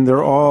them. And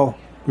they're all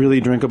really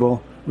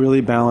drinkable,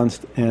 really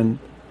balanced, and,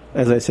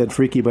 as I said,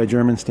 freaky by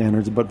German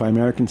standards, but by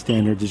American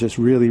standards, it's just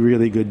really,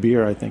 really good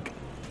beer, I think.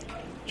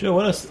 Joe,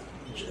 what else?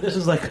 This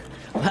is like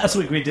last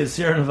week we did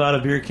Sierra Nevada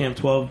Beer Camp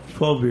 12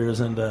 beers,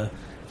 and I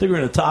think we're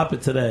going to top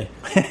it today.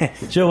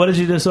 Joe, what did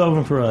you just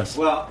open for us?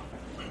 Well,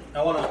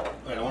 I want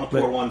to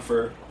pour one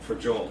for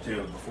Joel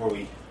too before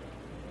we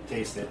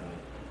taste it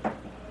and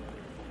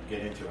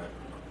get into it.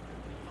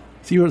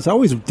 See, there's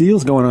always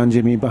deals going on,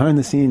 Jimmy, behind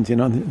the scenes. We're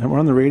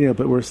on the radio,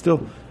 but we're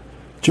still...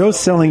 Joe's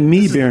selling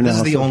me beer now. This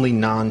is the so- only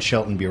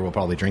non-Shelton beer we'll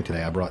probably drink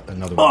today. I brought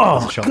another one. Oh,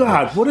 It's a Shelton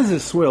God, what is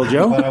this swill,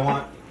 Joe? But I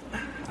want...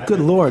 Good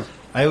Lord.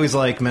 I always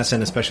like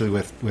messing, especially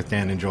with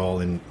Dan and Joel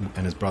and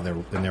his brother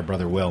and their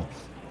brother Will,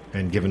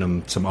 and giving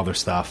them some other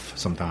stuff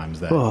sometimes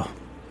that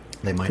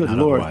they might good not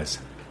Lord. otherwise.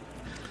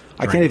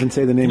 I can't even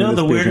say the name of this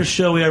The beer. weirdest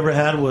show we ever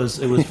had was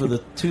for the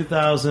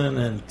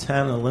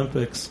 2010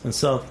 Olympics in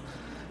South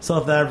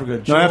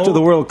Africa. No, after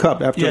the World Cup.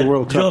 The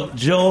World Cup.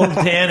 Joel,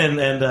 Dan,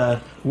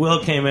 and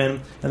Will came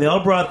in, and they all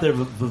brought their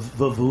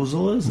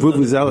vuvuzelas.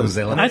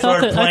 Vuvuzelas. I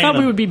thought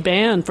we would be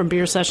banned from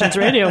Beer Sessions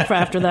Radio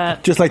after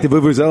that. Just like the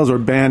Vuvuzelas were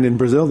banned in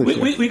Brazil this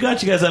year. We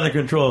got you guys under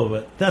control,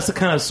 but that's the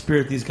kind of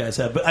spirit these guys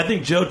have. But I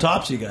think Joe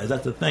tops you guys.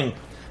 That's the thing.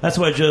 That's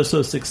why Joe's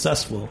so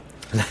successful.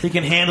 He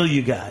can handle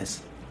you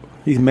guys.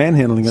 He's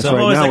manhandling us So I'm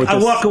right always now. like, with I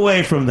this. walk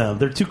away from them.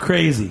 They're too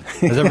crazy.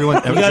 You You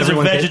guys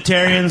are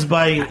vegetarians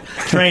by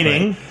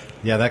training.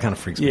 Yeah, that kind of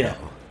freaks me out.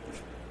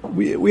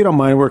 We don't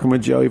mind working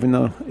with Joe, even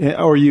though,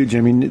 or you,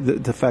 Jimmy,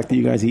 the fact that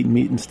you guys eat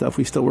meat and stuff,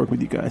 we still work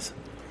with you guys.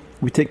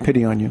 We take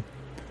pity on you.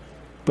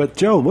 But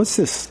Joe, what's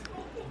this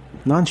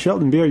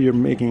non-Shelton beer you're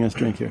making us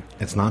drink here?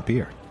 It's not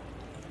beer.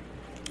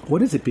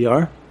 What is it,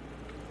 BR?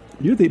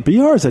 You're the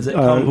BR is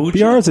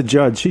BR is a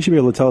judge. She should be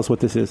able to tell us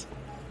what this is.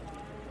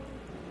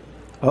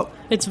 Oh,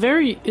 It's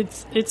very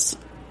it's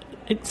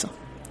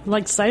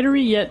like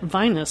cidery yet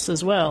vinous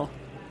as well.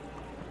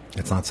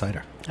 It's not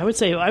cider. I would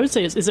say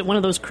is it one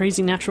of those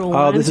crazy natural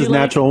wines? oh, this is you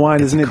like? natural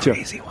wine, isn't it, Joe?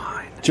 Crazy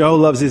wine. Joe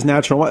loves his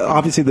natural wine.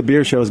 Obviously, the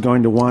beer show is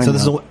going to wine. So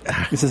this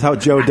now. This is how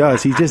Joe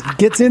does. He just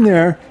gets in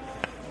there,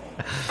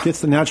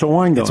 gets the natural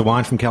wine going. It's a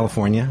wine from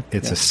California.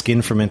 It's a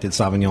skin fermented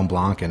Sauvignon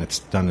Blanc, and it's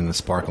done in a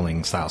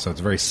sparkling style. So it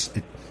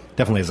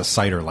definitely has a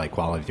cider-like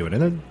quality to it.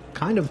 And then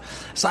kind of,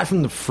 aside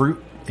from the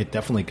fruit, it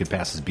definitely could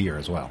pass as beer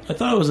as well. I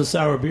thought it was a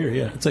sour beer.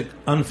 Yeah, it's like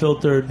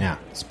unfiltered,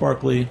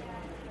 sparkly.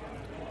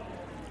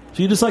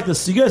 So you just like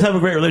this. You guys have a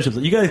great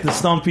relationship. You guys like to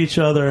stump each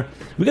other.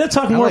 We got to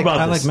talk more about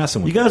this. I like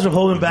messing with you guys are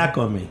holding back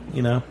on me.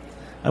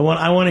 I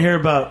want to hear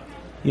about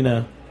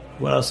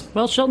what else.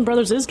 Well, Shelton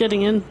Brothers is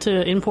getting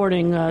into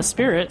importing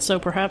spirit, so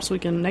perhaps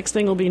next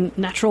thing will be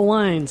natural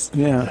wines.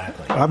 Yeah,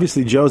 Exactly.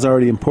 Obviously, Joe's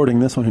already importing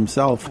this one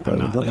himself. But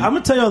I'm going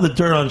to tell you all the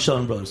dirt on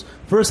Shelton Brothers.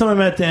 First time I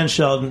met Dan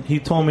Shelton, he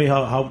told me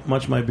how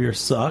much my beer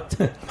sucked.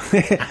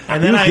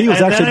 And then he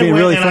was actually being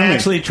really and friendly. I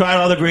actually tried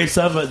all the great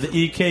stuff at the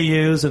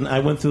EKUs, and I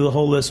went through the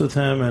whole list with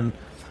him, and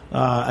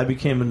I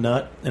became a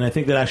nut. And I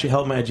think that actually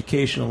helped my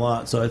education a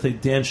lot. So I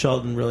think Dan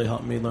Shelton really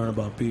helped me learn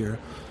about beer.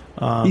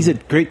 He's a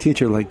great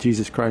teacher, like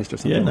Jesus Christ or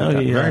something. Yeah, like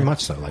that. Very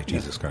much so, like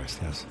Jesus Christ,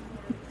 yes.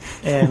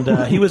 And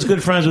he was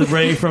good friends with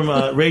Ray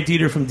Ray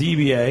Dieter from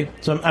DBA.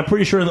 So I'm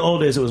pretty sure in the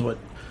old days it was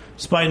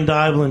Spite and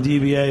Dival and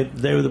DBA.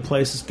 They were the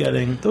places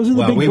getting. Those are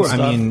the big stuff.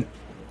 I mean,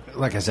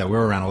 like I said, we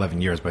were around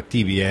 11 years, but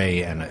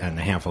DBA and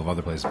a handful of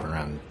other places have been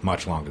around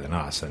much longer than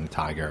us, and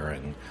Tiger,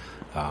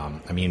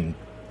 and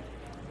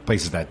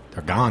places that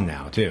are gone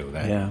now too.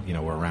 That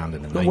were around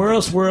in the 90s. But where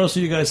else are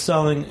you guys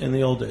selling in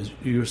the old days?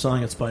 You were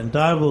selling at Spite and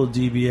Dival,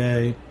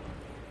 DBA.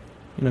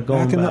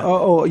 Going back.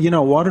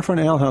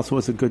 Waterfront Ale House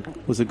was a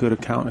good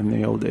account in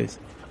the old days.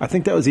 I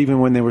think that was even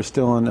when they were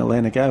still on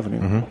Atlantic Avenue.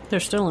 Mm-hmm. They're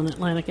still on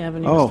Atlantic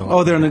Avenue.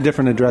 They're on a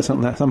different address.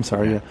 I'm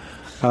sorry.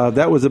 Yeah,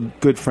 that was a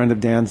good friend of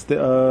Dan's.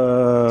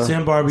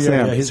 Sam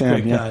Barbier. He's a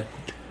great guy.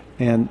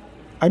 And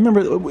I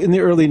remember in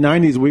the early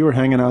 '90s we were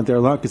hanging out there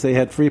a lot because they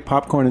had free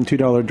popcorn and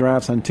 $2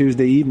 drafts on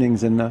Tuesday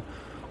evenings, and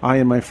I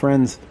and my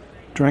friends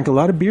drank a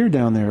lot of beer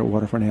down there at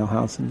Waterfront Ale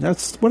House, and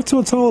that's what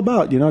it's all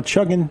about.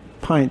 Chugging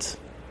pints.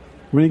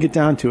 When you get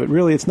down to it,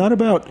 really, it's not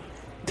about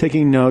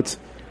taking notes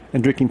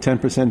and drinking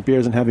 10%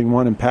 beers and having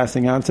one and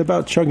passing out. It's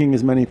about chugging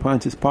as many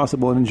pints as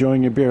possible and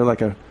enjoying your beer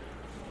like a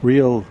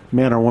real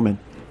man or woman.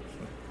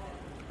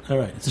 All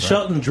right. It's a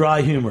Shelton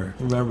dry humor.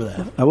 Remember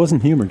that. I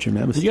wasn't humor, Jim.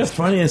 You guys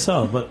funny as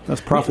hell, but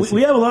that's prophecy.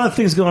 We have a lot of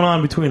things going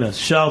on between us.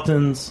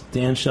 Sheltons,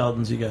 Dan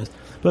Sheltons, you guys.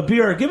 But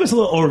BR, give us a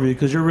little overview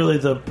because you're really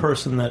the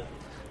person that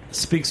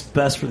speaks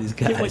best for these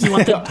guys. You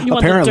want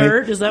the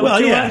dirt? Is that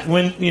what you want?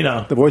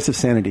 When the voice of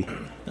sanity.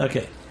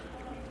 Okay.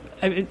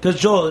 Because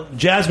Joel,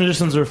 jazz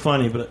musicians are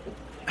funny, but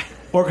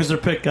orchestra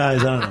pick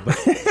guys, I don't know.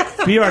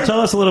 But BR,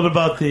 tell us a little bit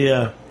about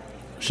the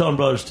Shelton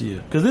Brothers to you,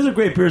 because these are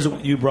great beers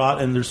that you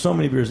brought, and there's so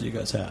many beers that you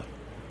guys have.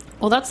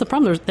 Well, that's the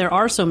problem. There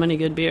are so many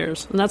good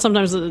beers, and that's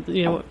sometimes the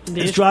it's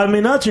issue. Driving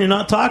me nuts, and you're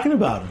not talking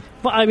about them.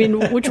 Well, I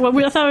mean, which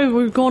one? I thought we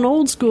were going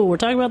old school. We're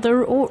talking about the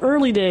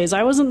early days.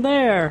 I wasn't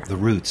there. The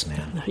roots,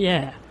 man.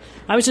 Yeah.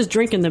 I was just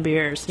drinking the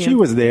beers. She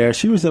was there.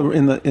 She was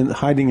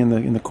hiding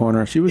in the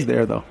corner. She was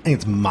there, though. I think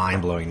it's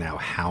mind-blowing now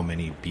how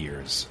many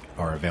beers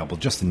are available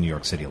just in New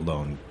York City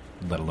alone,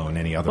 let alone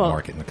any other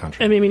market in the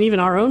country. I mean, even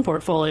our own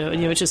portfolio,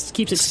 it just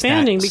keeps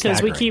expanding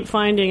because we keep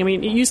finding. I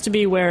mean, it used to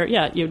be where,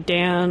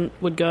 Dan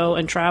would go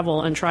and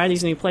travel and try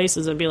these new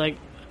places and be like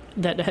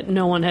that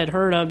no one had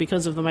heard of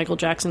because of the Michael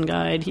Jackson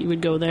Guide. He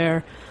would go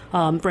there,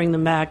 bring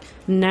them back.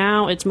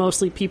 Now it's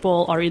mostly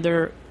people are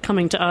either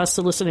coming to us,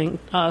 soliciting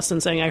us,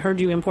 and saying, "I heard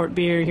you import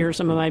beer. Here are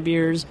some of my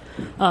beers."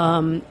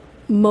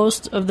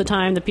 Most of the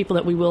time, the people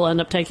that we will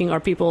end up taking are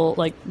people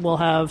like we'll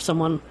have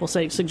someone will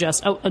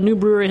suggest, "Oh, a new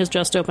brewery has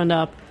just opened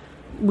up.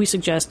 We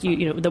suggest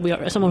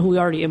that someone who we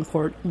already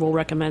import will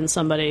recommend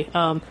somebody."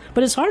 But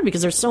it's hard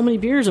because there's so many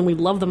beers and we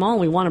love them all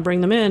and we want to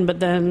bring them in,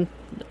 but then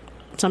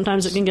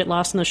sometimes it can get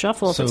lost in the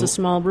shuffle if it's a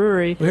small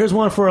brewery. Well, here's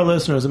one for our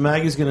listeners, and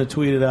Maggie's going to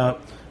tweet it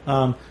out.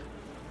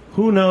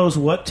 Who knows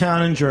what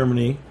town in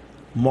Germany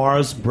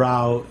Mars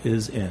Brau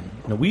is in?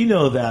 Now, we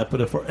know that,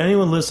 but for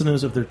anyone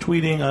listeners, if they're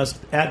tweeting us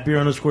at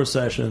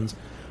beer_sessions,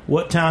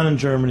 what town in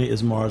Germany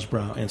is Mars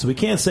Brau in? So we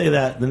can't say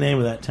the name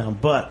of that town,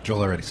 but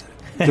Joel already said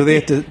it. Do they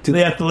have to?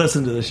 They have to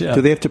listen to the show.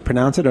 Do they have to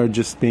pronounce it or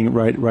just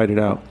write it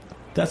out?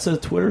 That's a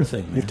Twitter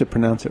thing. Man. You have to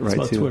pronounce it right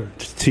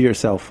to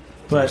yourself.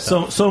 But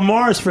so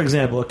Mars, for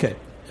example. Okay,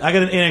 I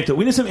got an anecdote.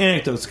 We need some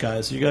anecdotes,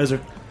 guys. You guys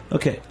are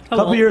okay. A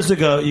couple years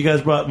ago, you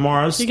guys brought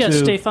Mars. You got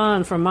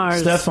Stefan from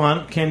Mars.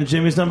 Stefan came to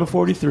Jimmy's number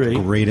 43.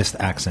 Greatest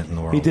accent in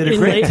the world. He did a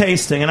great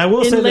tasting, and I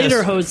will say this. In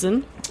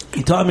Lederhosen.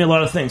 He taught me a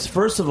lot of things.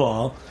 First of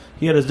all,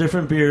 he had his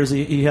different beers.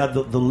 He had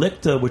the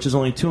Lichte, which is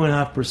only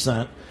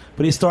 2.5%.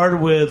 But he started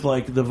with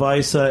like the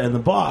Weisse and the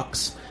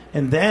Box,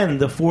 and then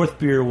the fourth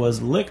beer was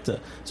Lichte.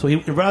 So he,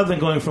 rather than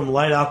going from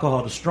light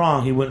alcohol to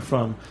strong, he went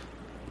from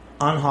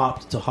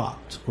unhopped to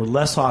hopped, or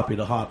less hoppy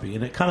to hoppy,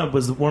 and it kind of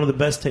was one of the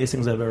best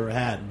tastings I've ever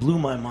had. Blew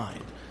my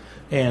mind.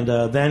 And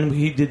then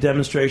he did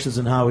demonstrations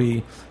on how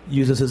he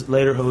uses his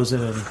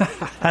Lederhosen and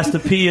has to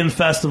pee in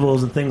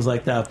festivals and things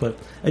like that. But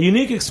a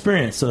unique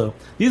experience. So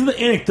these are the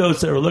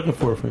anecdotes that we're looking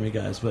for from you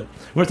guys. But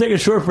we're going to take a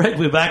short break.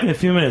 We'll be back in a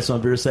few minutes on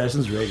Beer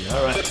Sessions Radio.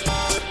 All right.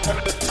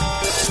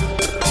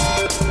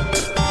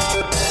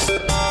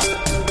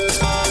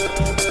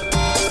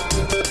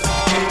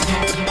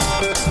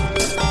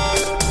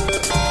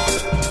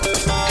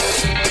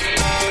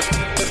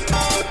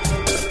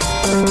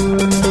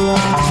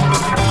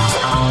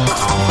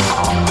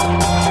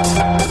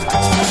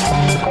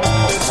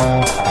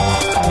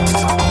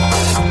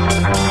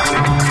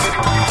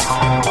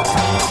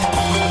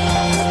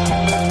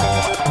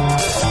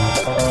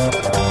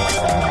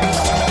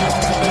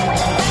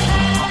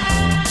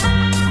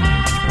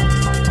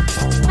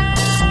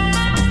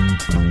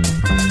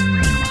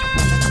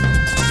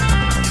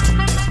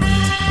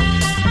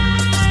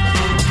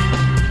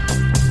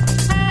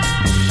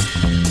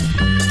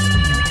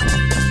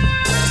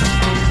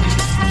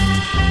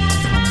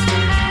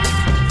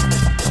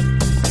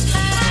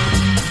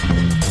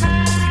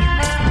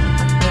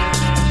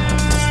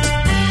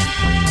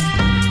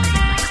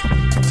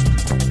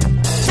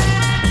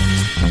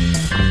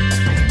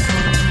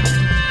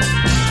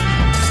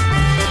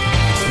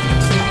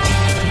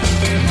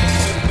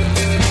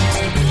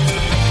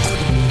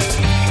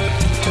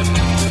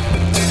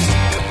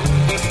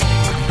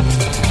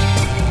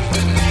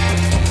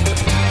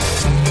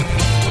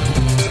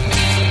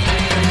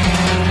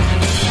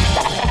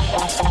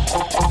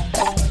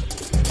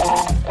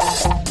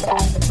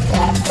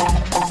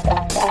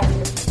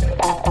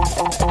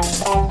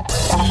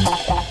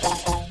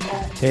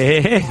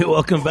 Hey,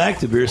 welcome back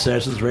to Beer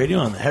Sessions Radio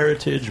on the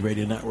Heritage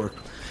Radio Network.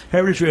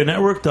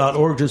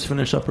 HeritageRadioNetwork.org just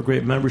finished up a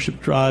great membership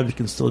drive. You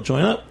can still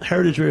join up.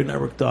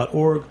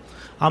 HeritageRadioNetwork.org.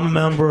 I'm a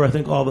member. I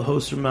think all the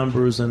hosts are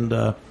members, and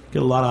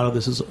get a lot out of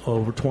this. Is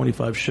over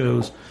 25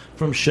 shows,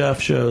 from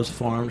chef shows,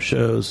 farm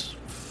shows,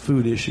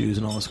 food issues,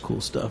 and all this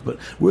cool stuff. But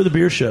we're the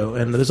beer show,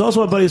 and there's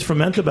also our buddies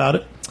Ferment About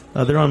It.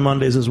 They're on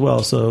Mondays as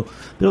well, so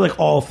they're like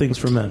all things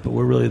ferment, but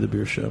we're really the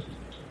beer show.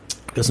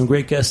 Got some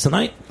great guests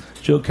tonight.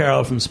 Joe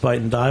Carroll from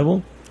Spite and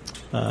Dival,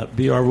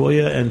 B.R.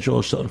 Roya, and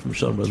Joel Shelton from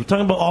Shelton Brothers. We're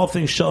talking about all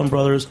things Shelton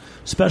Brothers,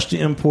 specialty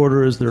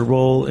importers, their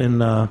role in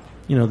the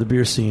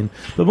beer scene.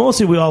 But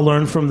mostly we all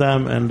learned from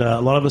them, and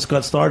a lot of us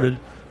got started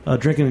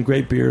drinking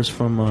great beers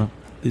from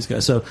these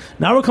guys. So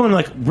now we're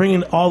coming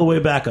bringing all the way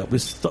back up. We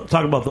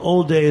talk about the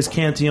old days,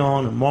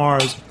 Cantillon and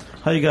Mars,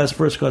 how you guys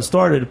first got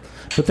started.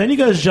 But then you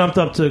guys jumped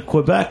up to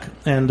Quebec,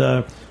 and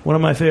one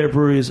of my favorite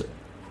breweries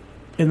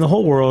in the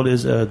whole world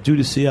is Dieu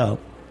du Ciel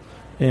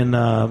in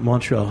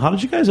Montreal. How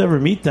did you guys ever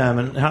meet them,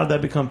 and how did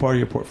that become part of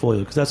your portfolio?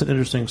 Because that's an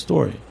interesting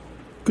story.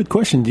 Good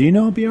question. Do you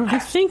know, BR? I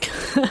think...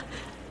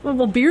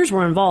 Well, beers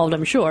were involved,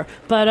 I'm sure.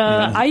 But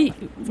I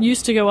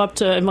used to go up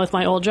to, and with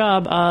my old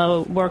job,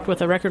 worked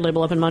with a record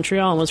label up in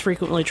Montreal and was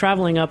frequently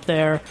traveling up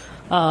there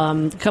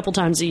a couple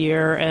times a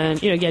year.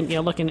 And,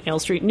 looking at Ale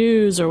Street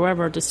News or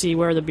wherever to see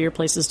where the beer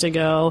places to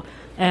go.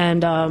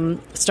 And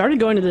started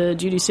going to the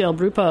Dieu du Ciel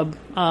brew pub.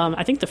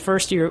 I think the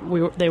first year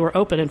they were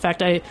open. In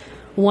fact,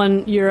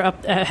 one year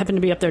I happened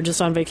to be up there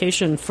just on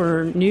vacation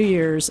for New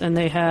Year's, and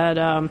they had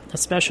a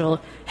special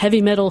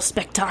heavy metal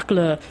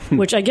spectacle,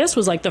 which I guess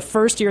was like the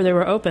first year they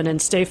were open. And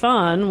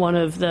Stéphane, one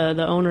of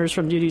the owners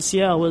from Dieu du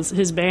Ciel,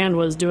 his band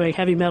was doing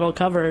heavy metal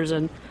covers,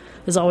 and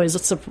is always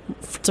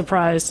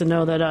surprised to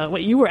know that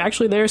you were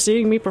actually there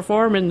seeing me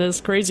perform in this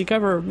crazy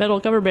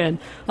metal cover band.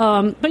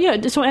 But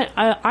yeah, so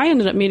I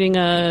ended up meeting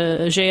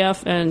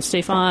JF and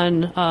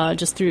Stéphane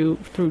just through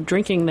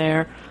drinking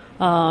there.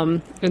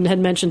 And had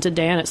mentioned to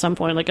Dan at some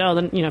point,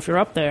 if you're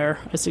up there,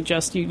 I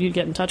suggest you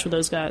get in touch with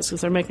those guys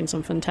because they're making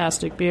some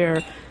fantastic beer.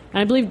 And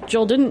I believe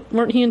Joel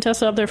weren't he and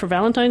Tessa up there for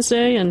Valentine's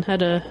Day and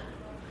had a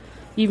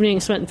evening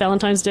spent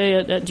Valentine's Day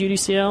at Dieu du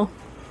Ciel?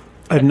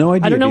 I have no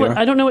idea.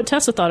 I don't know what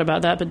Tessa thought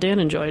about that, but Dan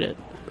enjoyed it.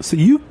 So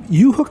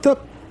you hooked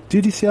up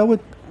Dieu du Ciel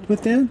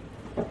with Dan?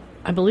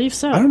 I believe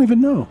so. I don't even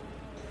know.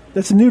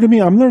 That's new to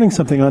me. I'm learning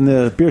something on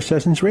the Beer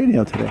Sessions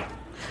radio today.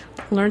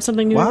 Learn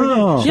something new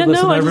wow. every day.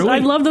 Yeah, I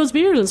love those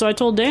beers, and so I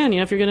told Dan,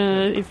 if you're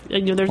gonna,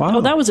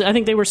 wow. that was it. I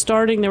think they were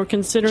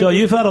considering. Joe,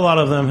 you've had a lot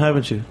of them,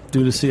 haven't you?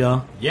 Dieu du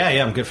Ciel. Yeah,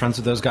 I'm good friends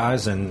with those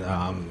guys, and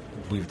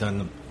we've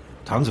done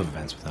tons of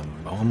events with them,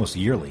 almost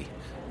yearly.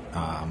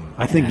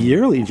 I think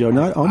yearly, Joe,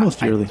 not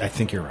almost yearly. I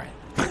think you're right.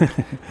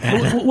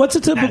 What's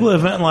a typical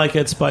event like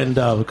at Spite and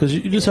Dival? Because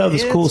you just have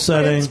this cool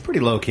setting. It's pretty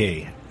low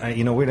key.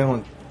 We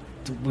don't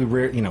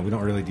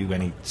really do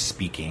any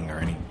speaking or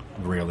any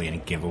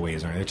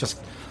giveaways or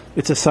anything.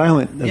 It's a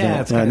silent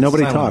event.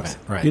 Nobody talks.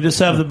 Right. You just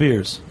have the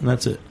beers, and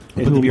that's it.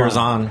 Put the beers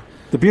on.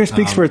 The beer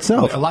speaks for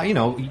itself. A lot,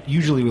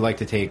 usually we like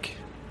to take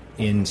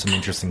in some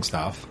interesting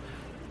stuff.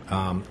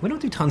 We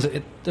don't do tons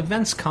of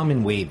events. Come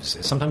in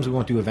waves. Sometimes we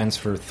won't do events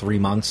for 3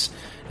 months,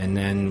 and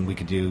then we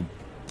could do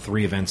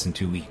 3 events in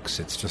 2 weeks.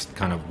 It's just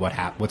kind of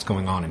what's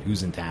going on and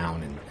who's in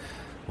town and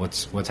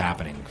what's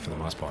happening for the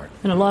most part.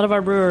 And a lot of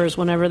our brewers,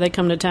 whenever they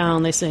come to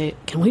town, they say,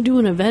 "Can we do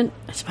an event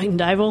at Spite and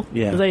Dival?"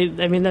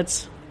 Yeah.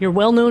 You're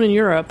well known in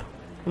Europe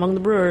among the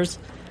brewers.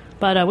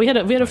 But we had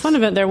a fun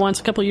event there once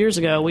a couple of years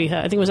ago. I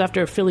think it was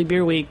after Philly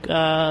Beer Week.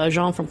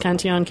 Jean from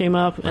Cantillon came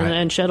up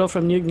and Cheryl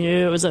from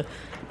New. It was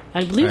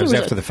I believe it was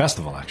after the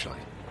festival, actually.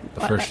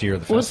 The first year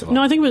of the festival.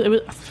 No, I think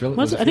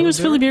it was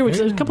Philly Beer Week.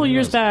 It was a couple of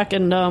years back,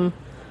 and I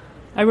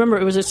remember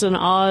it was just an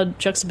odd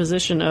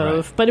juxtaposition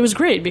of, right. But it was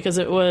great because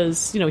it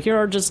was, here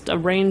are just a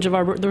range of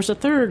our. There was a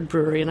third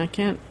brewery, and I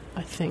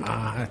think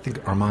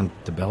Armand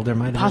de Belder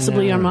might have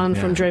possibly been there, Armand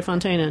from Dre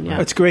Fontaine. Yeah,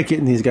 it's great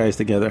getting these guys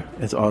together.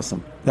 It's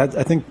awesome. I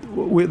think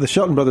the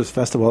Shelton Brothers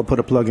Festival. I'll put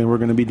a plug in. We're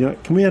going to be doing.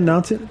 Can we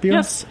announce it? Bjorn?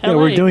 Yes, yeah,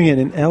 we're doing it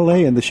in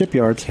L.A. in the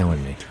shipyards.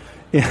 Killing me.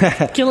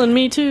 Yeah, killing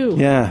me too.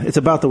 Yeah, it's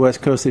about the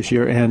West Coast this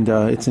year, and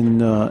it's in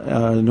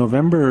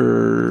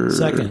November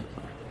 2nd.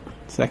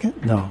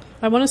 2nd? No.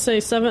 I want to say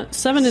 7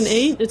 and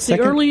 8. It's the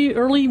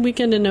early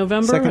weekend in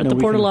November at the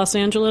Port of Los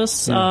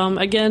Angeles. Yeah.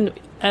 Again,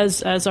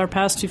 as our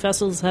past 2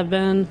 festivals have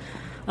been,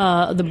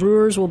 the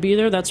brewers will be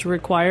there. That's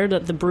required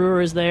that the brewer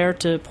is there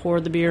to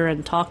pour the beer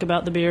and talk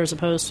about the beer, as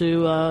opposed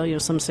to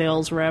some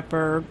sales rep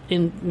or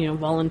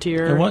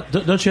volunteer. And what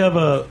don't you have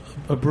a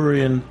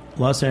brewery in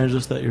Los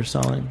Angeles that you're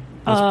selling?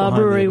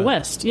 Brewery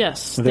West,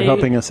 yes. They're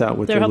helping us out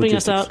with They're helping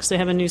logistics. us out because they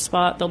have a new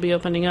spot. They'll be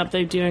opening up.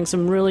 They're doing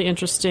some really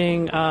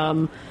interesting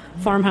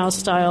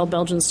farmhouse-style,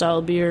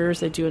 Belgian-style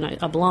beers. They do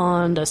a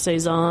blonde, a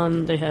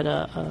saison. They had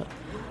a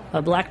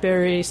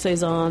blackberry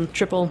saison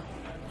triple.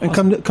 And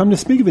come to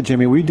speak of it,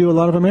 Jimmy, we do a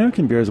lot of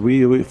American beers.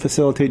 We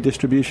facilitate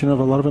distribution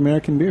of a lot of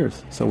American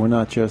beers. So we're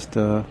not just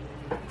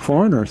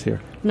foreigners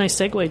here. Nice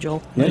segue,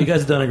 Joel. Yeah, you guys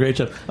have done a great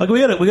job. Okay,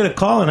 we got a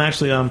call in,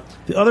 actually.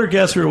 The other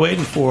guest we were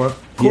waiting for,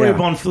 Corey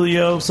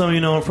Bonfilio. Some of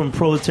you know him from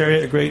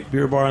Proletariat, a great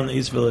beer bar in the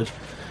East Village.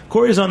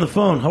 Corey's on the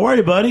phone. How are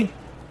you, buddy?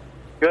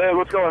 Good.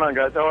 What's going on,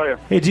 guys? How are you?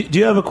 Hey, do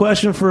you have a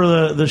question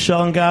for the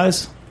Shelton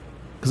guys?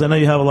 Because I know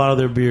you have a lot of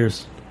their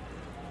beers.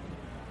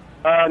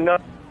 No.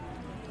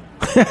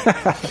 All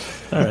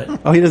right.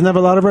 Oh, he doesn't have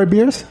a lot of our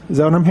beers? Is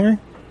that what I'm hearing?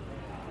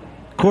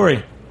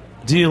 Corey,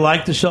 do you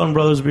like the Shelton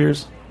Brothers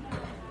beers?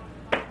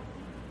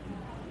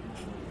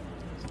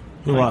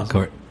 We lost.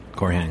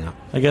 Corey hang up.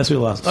 I guess we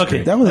lost.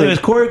 Okay. That was Anyways,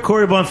 Corey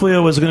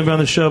Bonfilio was going to be on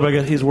the show, but I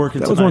guess he's working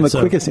That was tonight. one of the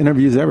quickest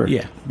interviews ever.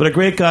 Yeah. But a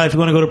great guy. If you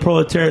want to go to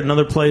Proletariat,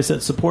 another place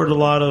that supported a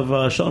lot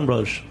of Shelton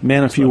Brothers.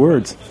 Man, a few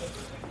words.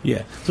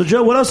 Yeah. So,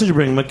 Joe, what else did you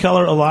bring?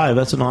 McKellar Alive.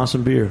 That's an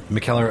awesome beer.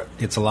 McKellar,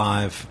 it's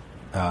alive,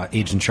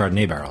 aged in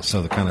Chardonnay barrels.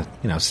 So the kind of,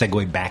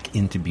 segue back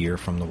into beer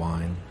from the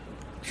wine,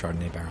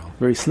 Chardonnay barrel.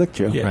 Very slick,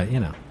 Joe. Yeah. Right,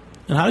 And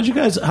how did you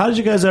guys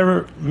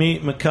ever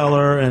meet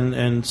McKellar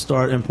and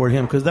start importing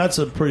him? Because that's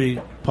a pretty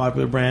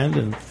popular brand,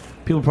 and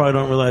people probably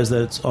don't realize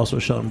that it's also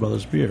a Shelton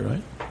Brothers beer,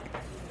 right?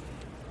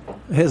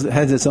 It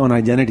has its own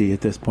identity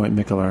at this point,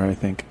 Mikkeller, I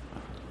think.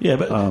 Yeah,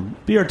 but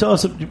beer, tell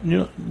us,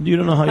 you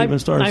don't know how you've been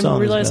started selling.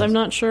 I realize these guys. I'm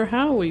not sure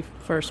how we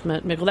first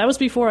met Mikkel. That was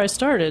before I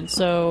started,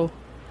 so...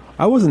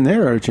 I wasn't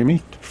there,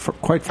 Jimmy,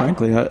 quite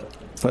frankly.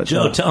 But,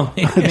 Joe, tell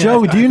me.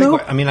 Joe, do you know?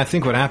 I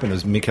think what happened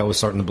was Mikkel was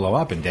starting to blow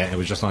up, and it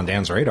was just on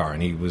Dan's radar,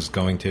 and he was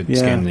going to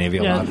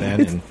Scandinavia a lot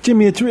then.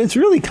 Jimmy, it's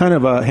really kind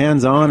of a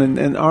hands-on,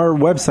 and our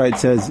website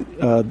says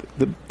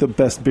the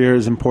best beer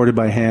is imported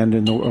by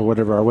hand, or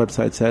whatever our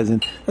website says,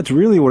 and that's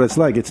really what it's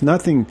like. It's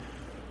nothing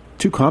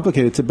too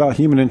complicated. It's about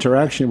human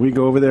interaction. We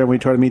go over there and we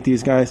try to meet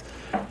these guys.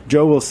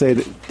 Joe will say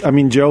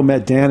that. Joe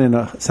met Dan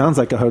in sounds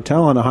like a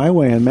hotel on a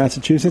highway in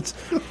Massachusetts,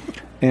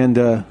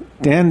 and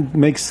Dan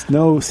makes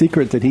no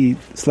secret that he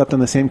slept on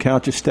the same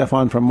couch as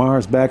Stefan from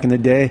Mars back in the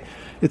day.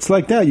 It's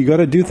like that. You got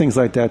to do things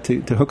like that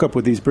to hook up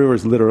with these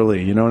brewers,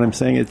 literally. You know what I'm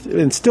saying?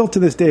 And still to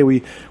this day,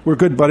 we're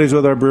good buddies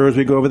with our brewers.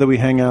 We go over there, we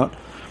hang out,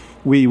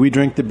 we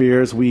drink the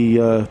beers, we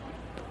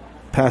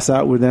pass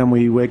out with them,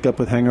 we wake up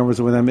with hangovers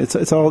with them.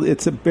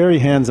 It's a very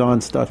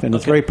hands-on stuff, and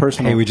it's very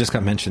personal. Hey, we just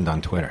got mentioned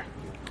on Twitter.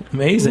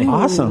 Amazing. Ooh.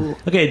 Awesome.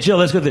 Okay, Joe,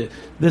 let's go through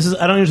this.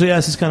 I don't usually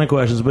ask these kind of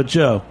questions, but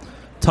Joe,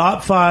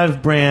 top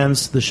 5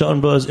 brands the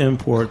Shelton Brothers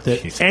import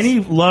that any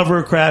lover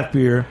of craft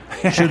beer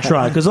should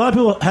try. Because a lot of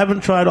people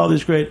haven't tried all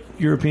these great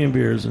European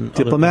beers. And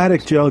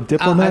diplomatic, Joe,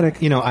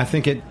 diplomatic. I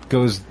think it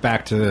goes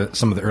back to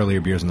some of the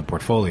earlier beers in the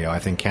portfolio. I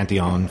think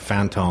Cantillon,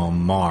 Fantôme,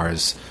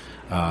 Mars,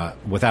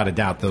 without a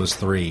doubt, those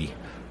 3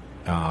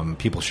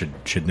 people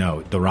should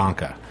know.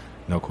 Daranka,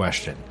 no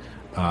question.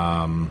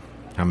 How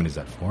many is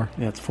that? 4?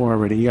 Yeah, it's 4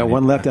 already. You got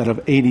one left out of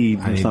 80 or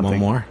I need something. one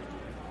more.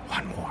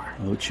 One more.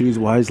 Oh, choose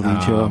wisely,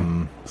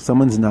 Joe.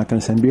 Someone's not going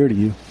to send beer to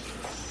you.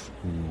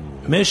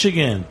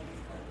 Michigan.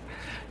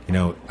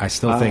 I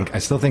still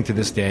think to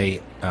this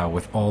day,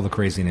 with all the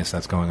craziness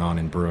that's going on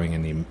in brewing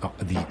and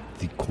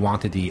the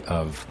quantity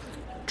of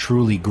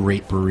truly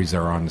great breweries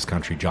there are in this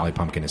country, Jolly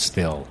Pumpkin is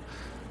still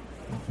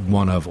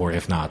one of, or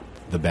if not,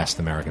 the best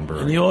American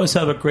brewery. And you always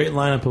have a great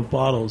lineup of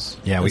bottles.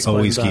 Yeah, we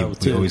always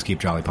keep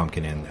Jolly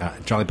Pumpkin in.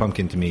 Jolly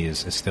Pumpkin to me is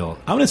still.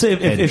 I'm going to say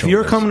if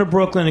you're coming to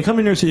Brooklyn and coming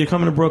to New York City, you're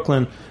coming to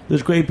Brooklyn.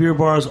 There's great beer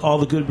bars, all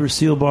the good beer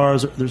seal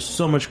bars. There's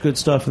so much good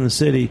stuff in the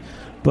city.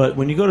 But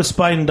when you go to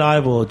Spite and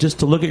Dival, just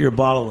to look at your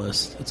bottle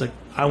list, it's like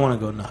I want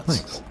to go nuts.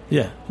 Thanks.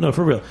 Yeah, no,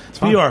 for real.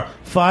 BR,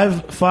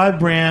 five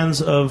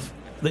brands of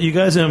that you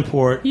guys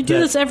import. You do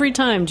this every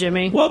time,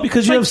 Jimmy. Well,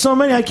 because you have so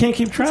many, I can't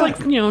keep track. It's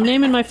like,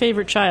 naming my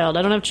favorite child.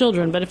 I don't have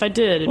children, but if I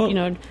did,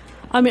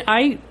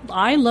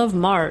 I love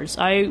Mars.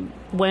 I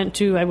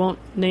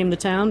won't name the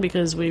town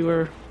because we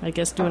were, I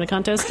guess, doing a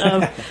contest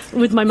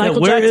with my Michael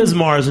Jackson. Where is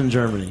Mars in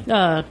Germany?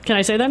 Can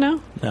I say that now?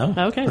 No.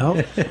 Okay.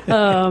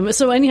 No.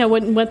 So anyhow,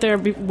 went there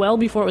well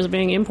before it was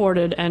being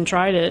imported and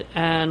tried it,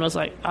 and was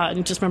like, I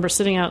just remember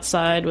sitting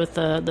outside with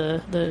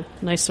the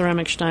nice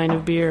ceramic stein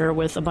of beer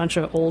with a bunch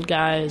of old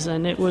guys,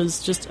 and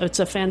it's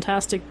a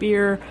fantastic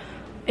beer.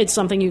 It's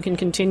something you can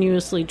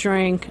continuously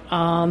drink.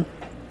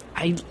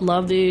 I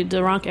love the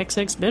Rank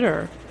XX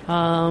Bitter.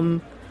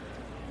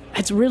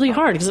 It's really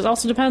hard because it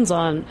also depends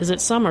on, is it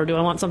summer? Do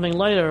I want something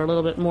lighter or a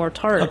little bit more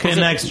tart? Okay,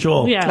 next,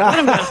 Joel. Yeah.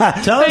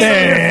 Tell us.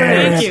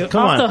 Thank you.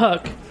 Come Off on. the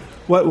hook.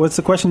 What's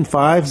the question?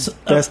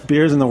 5 best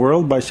beers in the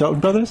world by Shelton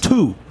Brothers?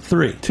 2,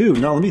 3. 2.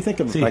 No, let me think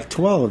of like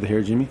 12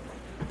 here, Jimmy.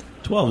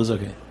 12 is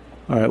okay.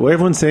 All right, well,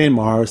 everyone's saying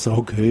Mars.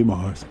 Okay,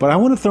 Mars. But I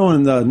want to throw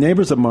in the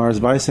neighbors of Mars,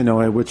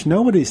 Weissenoe, which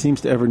nobody seems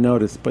to ever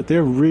notice, but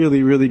they're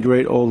really, really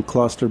great old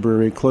Cloister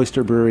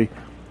Brewery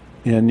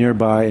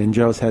nearby, and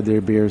Joe's had their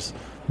beers.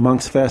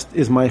 Monk's Fest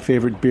is my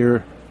favorite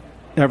beer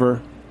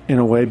ever, in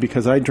a way,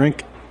 because I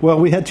drink... Well,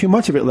 we had too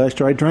much of it last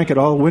year. I drank it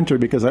all winter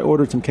because I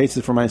ordered some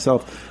cases for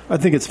myself. I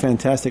think it's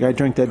fantastic. I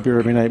drink that beer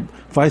every night.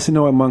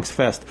 Weissenoe, Monk's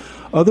Fest.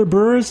 Other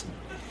brewers...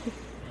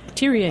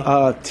 Thierry.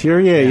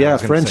 Thierry,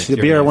 French. The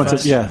beer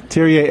once.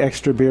 Thierry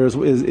extra beer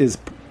is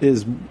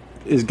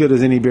good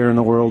as any beer in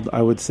the world,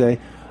 I would say.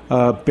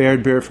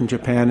 Baird beer from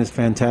Japan is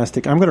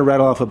fantastic. I'm going to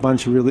rattle off a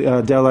bunch. Really,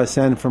 De La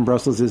Seine from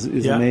Brussels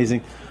is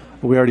amazing.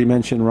 We already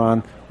mentioned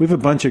Ron. We have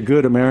a bunch of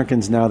good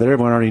Americans now that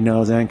everyone already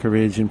knows,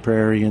 Anchorage and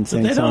Prairie and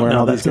St. They Somewhere. don't know. And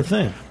all That's the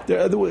these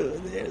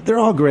thing. they're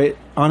all great.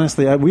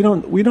 Honestly, we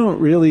don't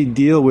really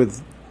deal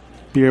with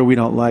beer we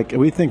don't like.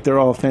 We think they're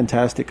all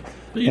fantastic.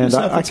 But you just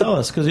have to tell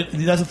us, because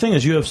that's the thing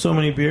is you have so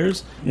many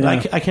beers. Yeah.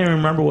 I can't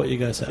remember what you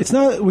guys have. It's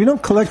not. We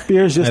don't collect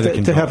beers just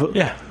to have.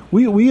 Yeah.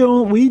 We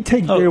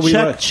take beer. We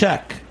like.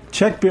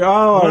 Check beer.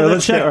 Oh, One of the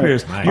let's check get,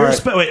 beers. All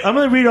right. Wait, I'm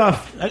going to read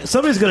off.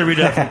 Somebody's going to read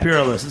off the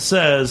Imperial list. It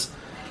says,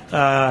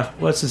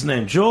 what's his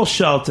name? Joel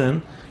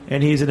Shelton,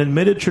 and he's an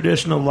admitted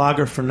traditional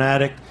lager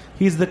fanatic.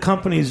 He's the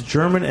company's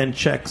German and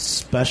Czech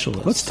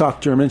specialist. Let's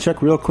talk German and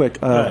Czech real quick.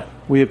 Right.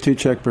 We have two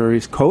Czech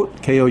breweries,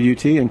 Kout,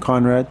 K-O-U-T, and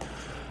Conrad.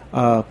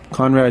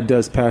 Conrad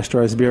does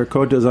pasteurized beer.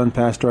 Kout does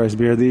unpasteurized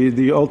beer.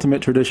 The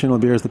ultimate traditional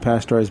beer is the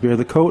pasteurized beer.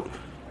 The Kout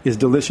is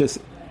delicious,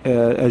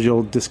 as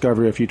you'll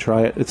discover if you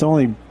try it. It's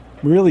only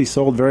really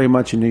sold very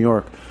much in New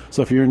York.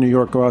 So if you're in New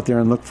York, go out there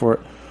and look for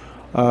it.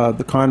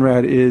 The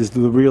Conrad is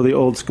the really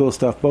old school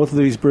stuff. Both of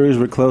these breweries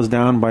were closed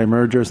down by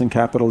mergers and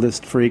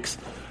capitalist freaks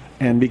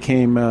and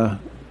became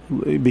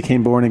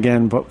born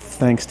again, but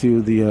thanks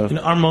to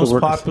the our most the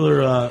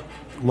popular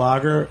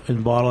lager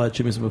and bottle at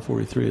Jimmy's number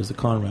 43 is the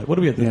Conrad. What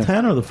do we have, the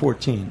 10 or the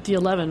 14? The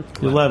 11.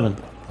 The 11.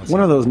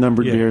 One of those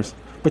numbered beers.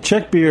 But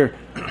Czech beer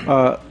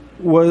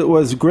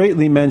was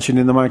greatly mentioned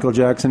in the Michael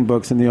Jackson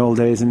books in the old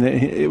days, and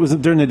it was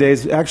during the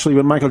days actually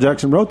when Michael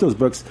Jackson wrote those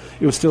books.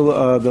 It was still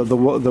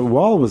the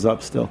wall was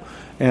up still,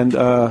 and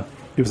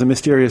it was a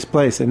mysterious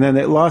place. And then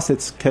it lost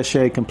its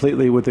cachet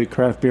completely with the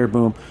craft beer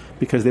boom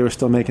because they were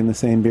still making the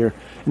same beer.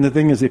 And the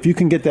thing is, if you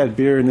can get that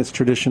beer in its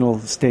traditional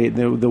state,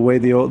 the way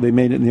they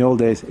made it in the old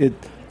days, it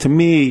to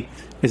me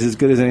is as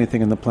good as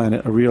anything on the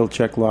planet. A real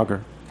Czech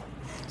lager.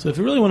 So if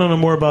you really want to know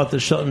more about the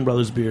Shelton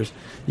Brothers beers,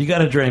 you got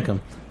to drink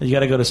them. You got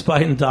to go to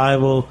Spite and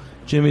Dival,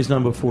 Jimmy's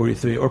number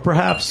 43, or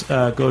perhaps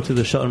go to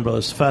the Shelton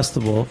Brothers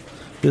Festival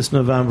this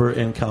November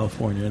in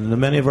California. And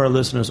many of our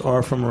listeners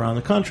are from around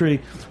the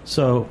country.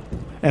 So,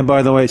 and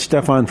by the way,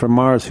 Stefan from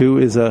Mars, who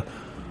is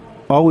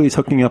always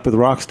hooking up with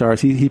rock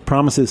stars, he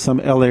promises some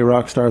LA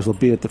rock stars will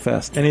be at the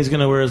fest, and he's going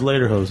to wear his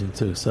lederhosen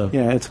too. So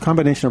yeah, it's a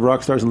combination of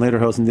rock stars and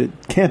lederhosen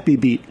that can't be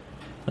beat.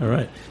 All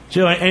right.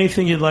 Joe,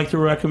 anything you'd like to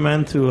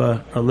recommend to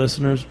our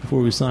listeners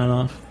before we sign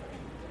off?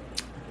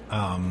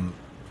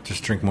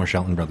 Just drink more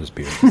Shelton Brothers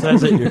beer.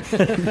 Besides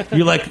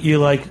that, you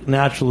like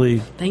naturally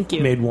Thank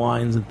you. made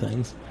wines and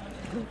things.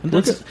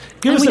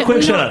 Give us a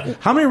quick shout out.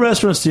 How many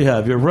restaurants do you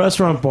have? You have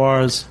restaurant,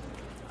 bars.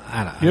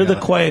 You're the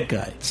quiet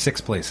guy.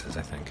 6 places,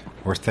 I think,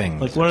 or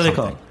things. Like what are they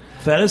called?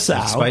 Feta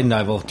Sow. Spite and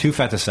Dival, 2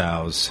 Feta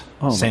Sows,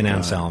 St.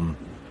 Anselm.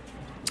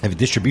 I have a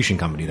distribution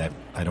company that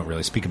I don't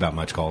really speak about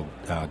much called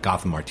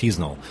Gotham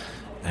Artisanal,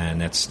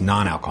 and it's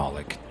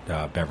non-alcoholic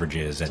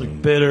beverages and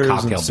like bitters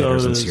cocktail and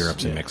bitters and sodas,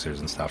 syrups and mixers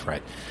and stuff,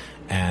 right?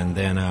 And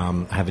then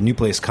I have a new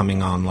place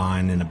coming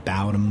online in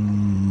about a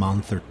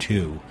month or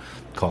 2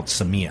 called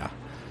Semilla,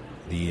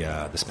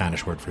 the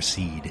Spanish word for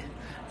seed,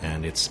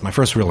 and it's my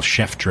first real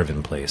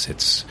chef-driven place.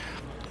 It's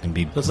going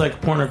to be... It's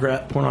like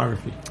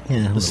pornography.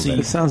 Yeah, the seed.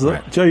 It sounds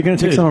like... Joe, you're going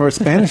to take some of our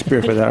Spanish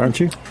beer for that, aren't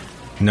you?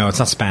 No, it's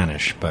not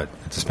Spanish, but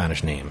it's a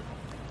Spanish name.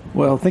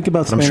 Well, think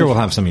about Spanish. I'm sure we'll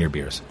have some of your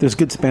beers. There's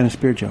good Spanish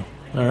beer, Joe.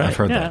 All right. I've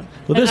heard that.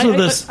 Well,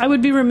 I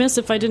would be remiss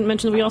if I didn't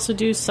mention that we also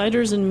do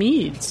ciders and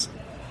meads.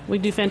 We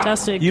do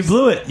fantastic. You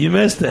blew it. You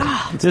missed it.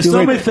 There's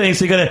so many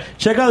things. You got to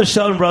check out the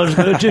Shelton Brothers.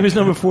 Go to Jimmy's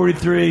number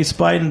 43,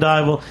 Spite and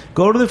Dival.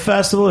 Go to the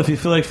festival if you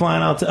feel like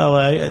flying out to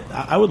L.A.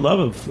 I would love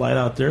a flight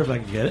out there if I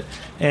could get it.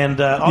 And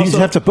also, you just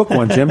have to book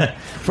one, Jim.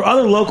 For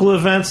other local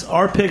events,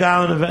 our Pig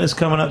Island event is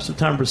coming up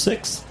September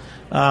 6th.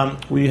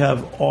 We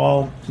have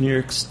all New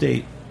York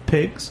State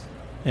pigs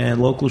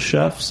and local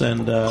chefs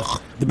and the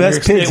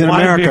best pigs in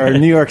America are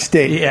New York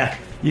State. Yeah,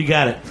 you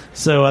got it.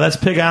 So that's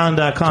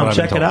pigisland.com.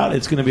 Check it out.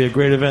 It's going to be a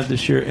great event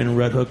this year in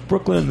Red Hook,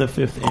 Brooklyn, the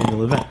 5th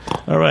annual event.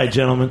 All right,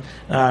 gentlemen.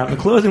 In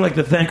closing, I'd like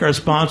to thank our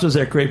sponsors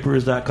at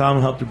greatbrewers.com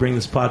who helped to bring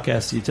this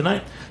podcast to you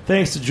tonight.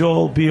 Thanks to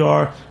Joel,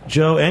 BR,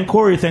 Joe, and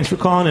Corey. Thanks for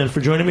calling in,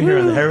 for joining me here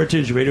on the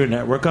Heritage Radio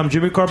Network. I'm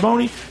Jimmy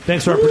Carboni.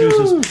 Thanks to our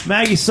producers,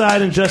 Maggie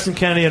Side and Justin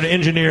Kennedy, and our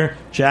engineer,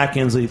 Jack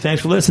Inslee.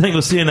 Thanks for listening.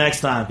 We'll see you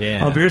next time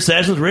on Beer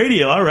Sessions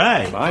Radio. All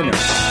right. Bye now.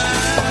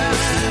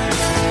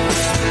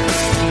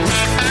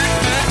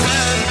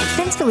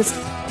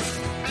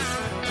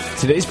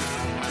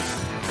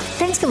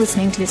 Thanks for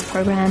listening to this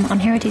program on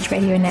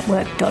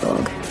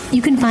heritageradionetwork.org.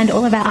 You can find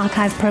all of our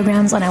archive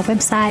programs on our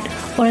website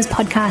or as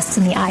podcasts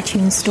in the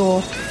iTunes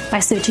store by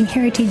searching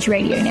Heritage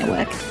Radio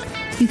Network.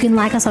 You can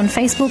like us on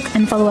Facebook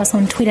and follow us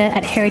on Twitter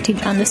at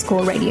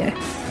heritage_radio.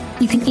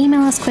 You can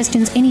email us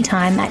questions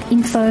anytime at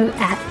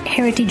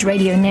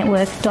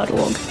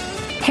info@heritageradionetwork.org.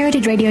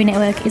 Heritage Radio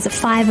Network is a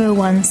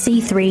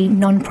 501c3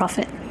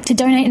 non-profit. To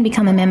donate and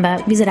become a member,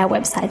 visit our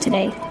website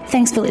today.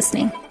 Thanks for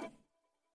listening.